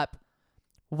bringing up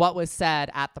what was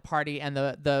said at the party and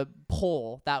the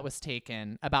poll that was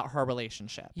taken about her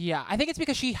relationship. Yeah, I think it's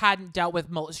because she hadn't dealt with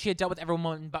she had dealt with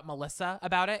everyone but Melissa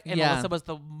about it, and Melissa was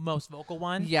the most vocal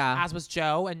one. Yeah, as was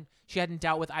Joe, and she hadn't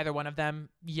dealt with either one of them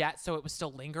yet, so it was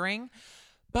still lingering.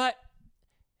 But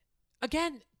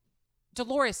again,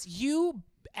 Dolores, you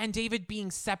and David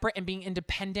being separate and being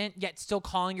independent, yet still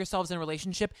calling yourselves in a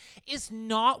relationship, is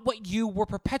not what you were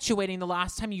perpetuating the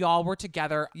last time y'all were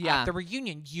together at the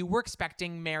reunion. You were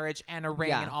expecting marriage and a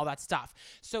ring and all that stuff.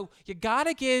 So you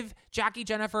gotta give Jackie,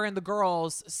 Jennifer, and the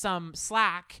girls some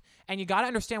slack, and you gotta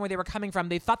understand where they were coming from.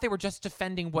 They thought they were just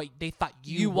defending what they thought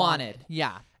you wanted.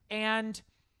 Yeah. And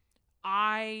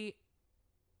I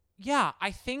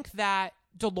think that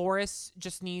Dolores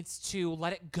just needs to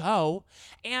let it go.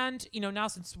 And, now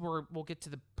since we'll get to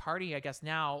the party, I guess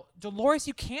now, Dolores,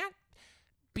 you can't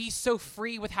be so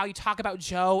free with how you talk about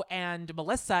Joe and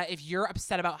Melissa if you're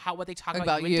upset about what they talk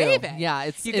about you and David. Yeah,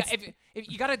 if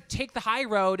you got to take the high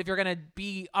road if you're going to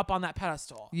be up on that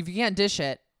pedestal. If you can't dish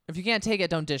it, if you can't take it,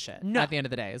 don't dish it. No. At the end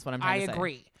of the day is what I'm trying to say. I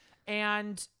agree.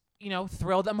 And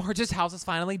thrilled that Marge's house is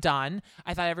finally done.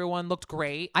 I thought everyone looked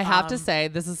great. I have to say,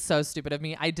 this is so stupid of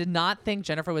me. I did not think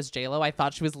Jennifer was J-Lo. I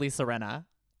thought she was Lisa Rinna.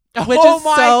 Which is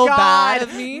so bad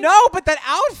of me. No, but that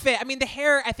outfit, I mean, the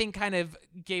hair, I think, kind of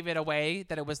gave it away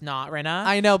that it was not Rinna.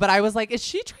 I know, but I was like, is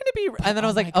she trying to be... And then I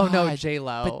was like, oh no,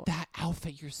 J-Lo. But that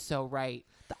outfit, you're so right.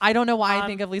 I don't know why I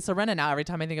think of Lisa Rinna now every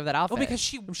time I think of that outfit. Well, because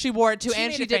she wore it too, and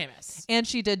made she it did famous. And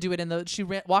she did do it she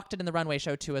walked it in the runway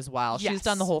show too as well. Yes. She's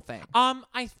done the whole thing.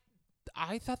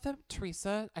 I thought that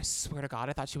Teresa, I swear to God,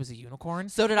 I thought she was a unicorn.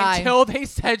 So did I. Until they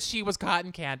said she was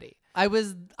cotton candy. I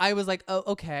was like, oh,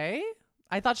 okay.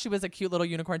 I thought she was a cute little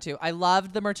unicorn too. I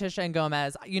loved the Morticia and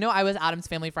Gomez. I was Adam's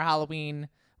Family for Halloween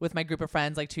with my group of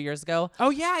friends like 2 years ago. Oh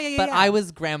yeah. But I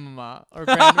was grandmama or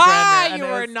grandma. You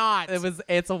were not.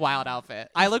 It's a wild outfit.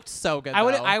 I looked so good.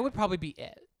 I would probably be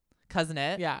it. Cousin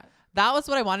It. Yeah. That was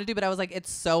what I wanted to do, but I was like,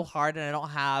 it's so hard and I don't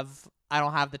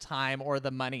have the time or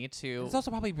the money to. It's also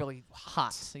probably really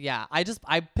hot. Yeah.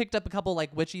 I picked up a couple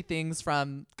like witchy things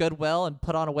from Goodwill and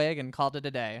put on a wig and called it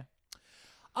a day.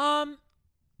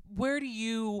 Where are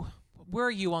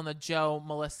you on the Joe,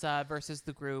 Melissa versus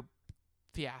the group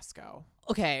fiasco?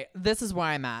 Okay, this is where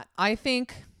I'm at. I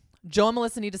think Joe and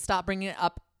Melissa need to stop bringing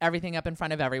everything up in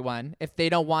front of everyone if they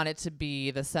don't want it to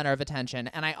be the center of attention.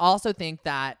 And I also think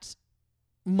that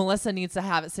Melissa needs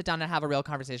to sit down and have a real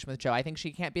conversation with Joe. I think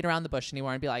she can't beat around the bush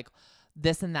anymore and be like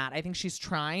this and that. I think she's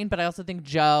trying, but I also think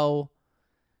Joe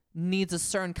needs a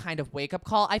certain kind of wake-up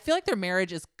call. I feel like their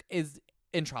marriage is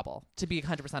in trouble, to be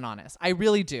 100% honest. I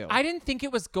really do. I didn't think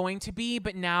it was going to be,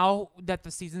 but now that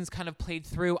the season's kind of played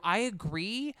through, I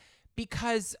agree,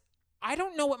 because I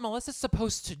don't know what Melissa's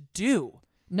supposed to do.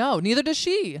 No, neither does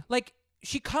she. Like,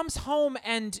 she comes home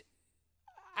and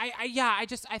I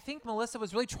think Melissa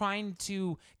was really trying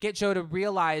to get Joe to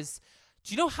realize,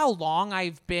 do you know how long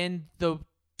I've been the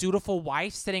dutiful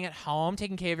wife sitting at home,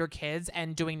 taking care of your kids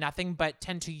and doing nothing but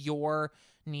tend to your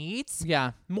needs?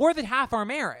 Yeah. More than half our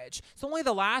marriage. It's only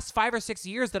the last 5 or 6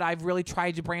 years that I've really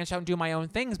tried to branch out and do my own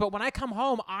things. But when I come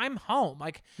home, I'm home.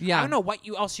 Like, I don't know what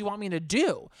else you want me to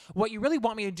do. What you really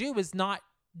want me to do is not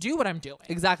do what I'm doing.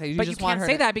 Exactly. But you can't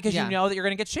say that because you know that you're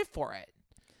going to get shit for it.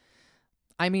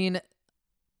 I mean,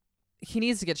 he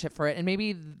needs to get shit for it. And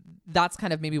maybe that's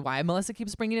kind of maybe why Melissa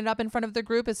keeps bringing it up in front of the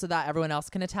group, is so that everyone else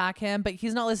can attack him. But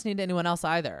he's not listening to anyone else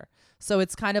either. So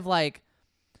it's kind of like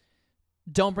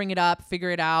don't bring it up, figure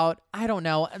it out. I don't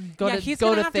know. He's Go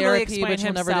gonna to have to really therapy, explain which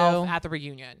he'll never himself do. at the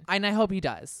reunion. And I hope he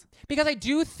does. Because I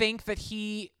do think that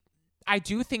he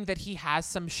has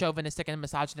some chauvinistic and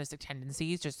misogynistic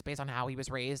tendencies just based on how he was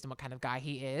raised and what kind of guy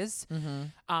he is.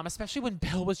 Especially when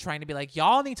Bill was trying to be like,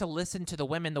 y'all need to listen to the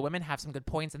women. The women have some good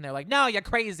points. And they're like, no, you're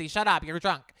crazy. Shut up. You're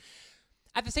drunk.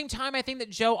 At the same time, I think that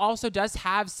Joe also does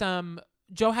have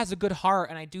Joe has a good heart.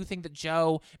 And I do think that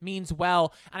Joe means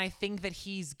well. And I think that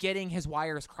he's getting his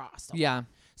wires crossed. Yeah.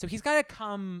 So he's got to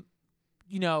come,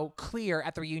 clear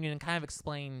at the reunion and kind of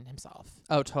explain himself.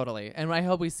 Oh, totally. And I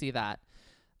hope we see that.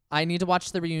 I need to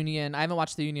watch the reunion. I haven't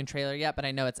watched the reunion trailer yet, but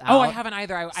I know it's out. Oh, I haven't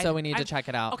either. So we need to check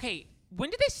it out. Okay, when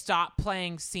did they stop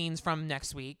playing scenes from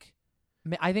next week?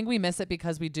 I think we miss it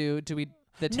because we do we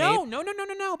the tape?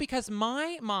 No, because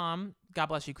my mom, God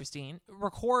bless you, Christine,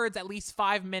 records at least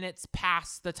 5 minutes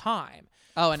past the time.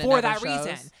 Oh, and for it never that shows?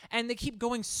 reason. And they keep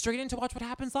going straight into Watch What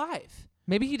Happens Live.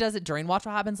 Maybe he does it during Watch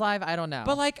What Happens Live. I don't know.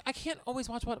 But I can't always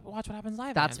watch what Happens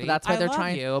Live. that's Andy. why I they're love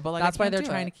trying. you, but that's why they're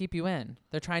trying trying to keep you in.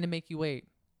 They're trying to make you wait.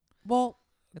 Well,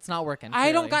 it's not working.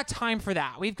 I don't clearly. got time for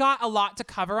that. We've got a lot to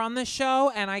cover on this show,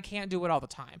 and I can't do it all the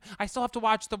time. I still have to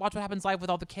watch What Happens Live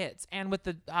with all the kids and with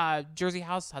the Jersey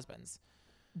House husbands.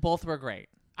 Both were great.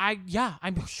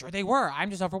 I'm sure they were.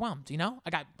 I'm just overwhelmed. I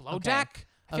got BoJack.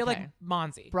 I feel like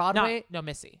Monzie. Broadway? No,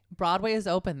 Missy. Broadway is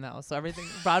open though, so everything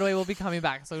Broadway will be coming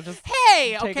back. So just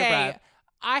Hey, take a okay. breath.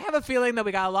 I have a feeling that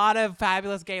we got a lot of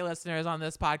fabulous gay listeners on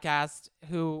this podcast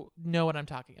who know what I'm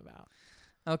talking about.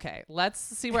 Okay, let's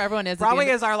see where everyone is. Broadway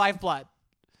is our lifeblood.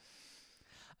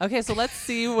 Okay, so let's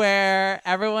see where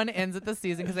everyone ends at the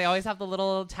season because they always have the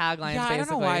little taglines. Yeah, basically. I don't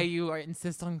know why you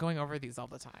insist on going over these all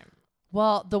the time.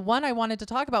 Well, the one I wanted to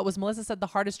talk about was Melissa said the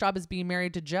hardest job is being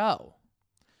married to Joe.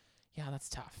 Yeah, that's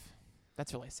tough.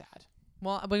 That's really sad.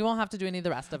 Well, we won't have to do any of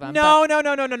the rest of them. No.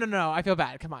 I feel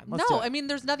bad. Come on. Let's do No, it. I mean,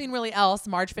 there's nothing really else.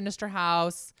 Marge finished her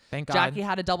house. Thank God. Jackie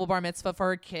had a double bar mitzvah for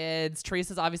her kids.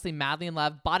 Teresa's obviously madly in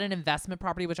love. Bought an investment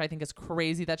property, which I think is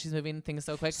crazy that she's moving things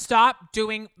so quick. Stop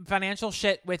doing financial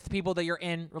shit with people that you're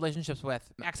in relationships with.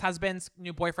 Ex-husbands,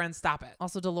 new boyfriends, stop it.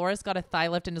 Also, Dolores got a thigh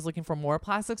lift and is looking for more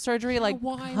plastic surgery.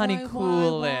 Why, honey, why,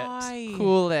 cool why? it.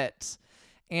 Cool it.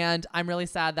 And I'm really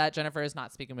sad that Jennifer is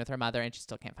not speaking with her mother and she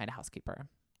still can't find a housekeeper.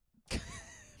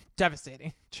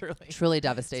 Devastating. Truly. Truly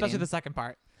devastating. Especially the second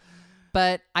part.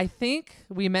 But I think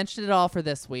we mentioned it all for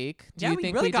this week. Do you we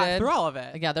think really we got did? through all of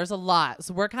it. Yeah, there's a lot.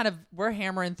 So we're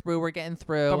hammering through. We're getting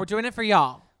through. But we're doing it for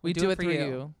y'all. we do it for through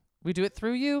you. We do it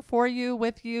through you, for you,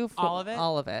 with you. All of it?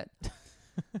 All of it.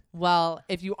 Well,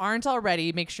 if you aren't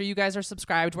already, make sure you guys are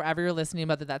subscribed wherever you're listening,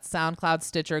 whether that's SoundCloud,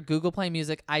 Stitcher, Google Play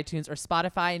Music, iTunes, or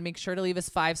Spotify. And make sure to leave us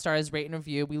 5 stars, rate and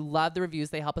review. We love the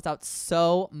reviews. They help us out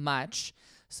so much.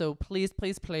 So please,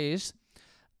 please, please.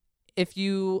 If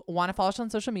you want to follow us on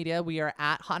social media, we are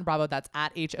at Hot and Bravo. That's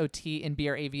at HOT and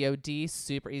BRAVOD.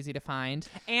 Super easy to find.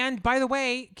 And by the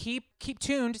way, keep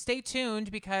tuned. Stay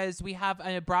tuned because we have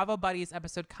a Bravo Buddies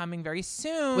episode coming very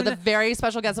soon With a very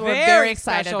special guest that we're very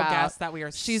excited special about. guest that we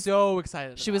are so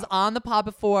excited She was on the pod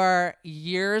before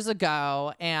years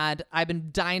ago, and I've been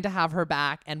dying to have her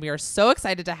back, and we are so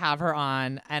excited to have her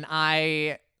on, and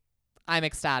I'm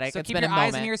ecstatic. So It's keep been your a eyes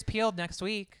moment. and ears peeled next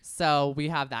week. So we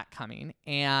have that coming,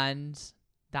 and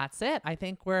that's it. I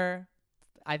think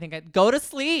go to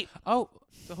sleep. Oh,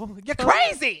 you're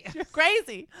crazy. You're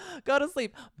crazy. Go to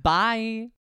sleep. Bye.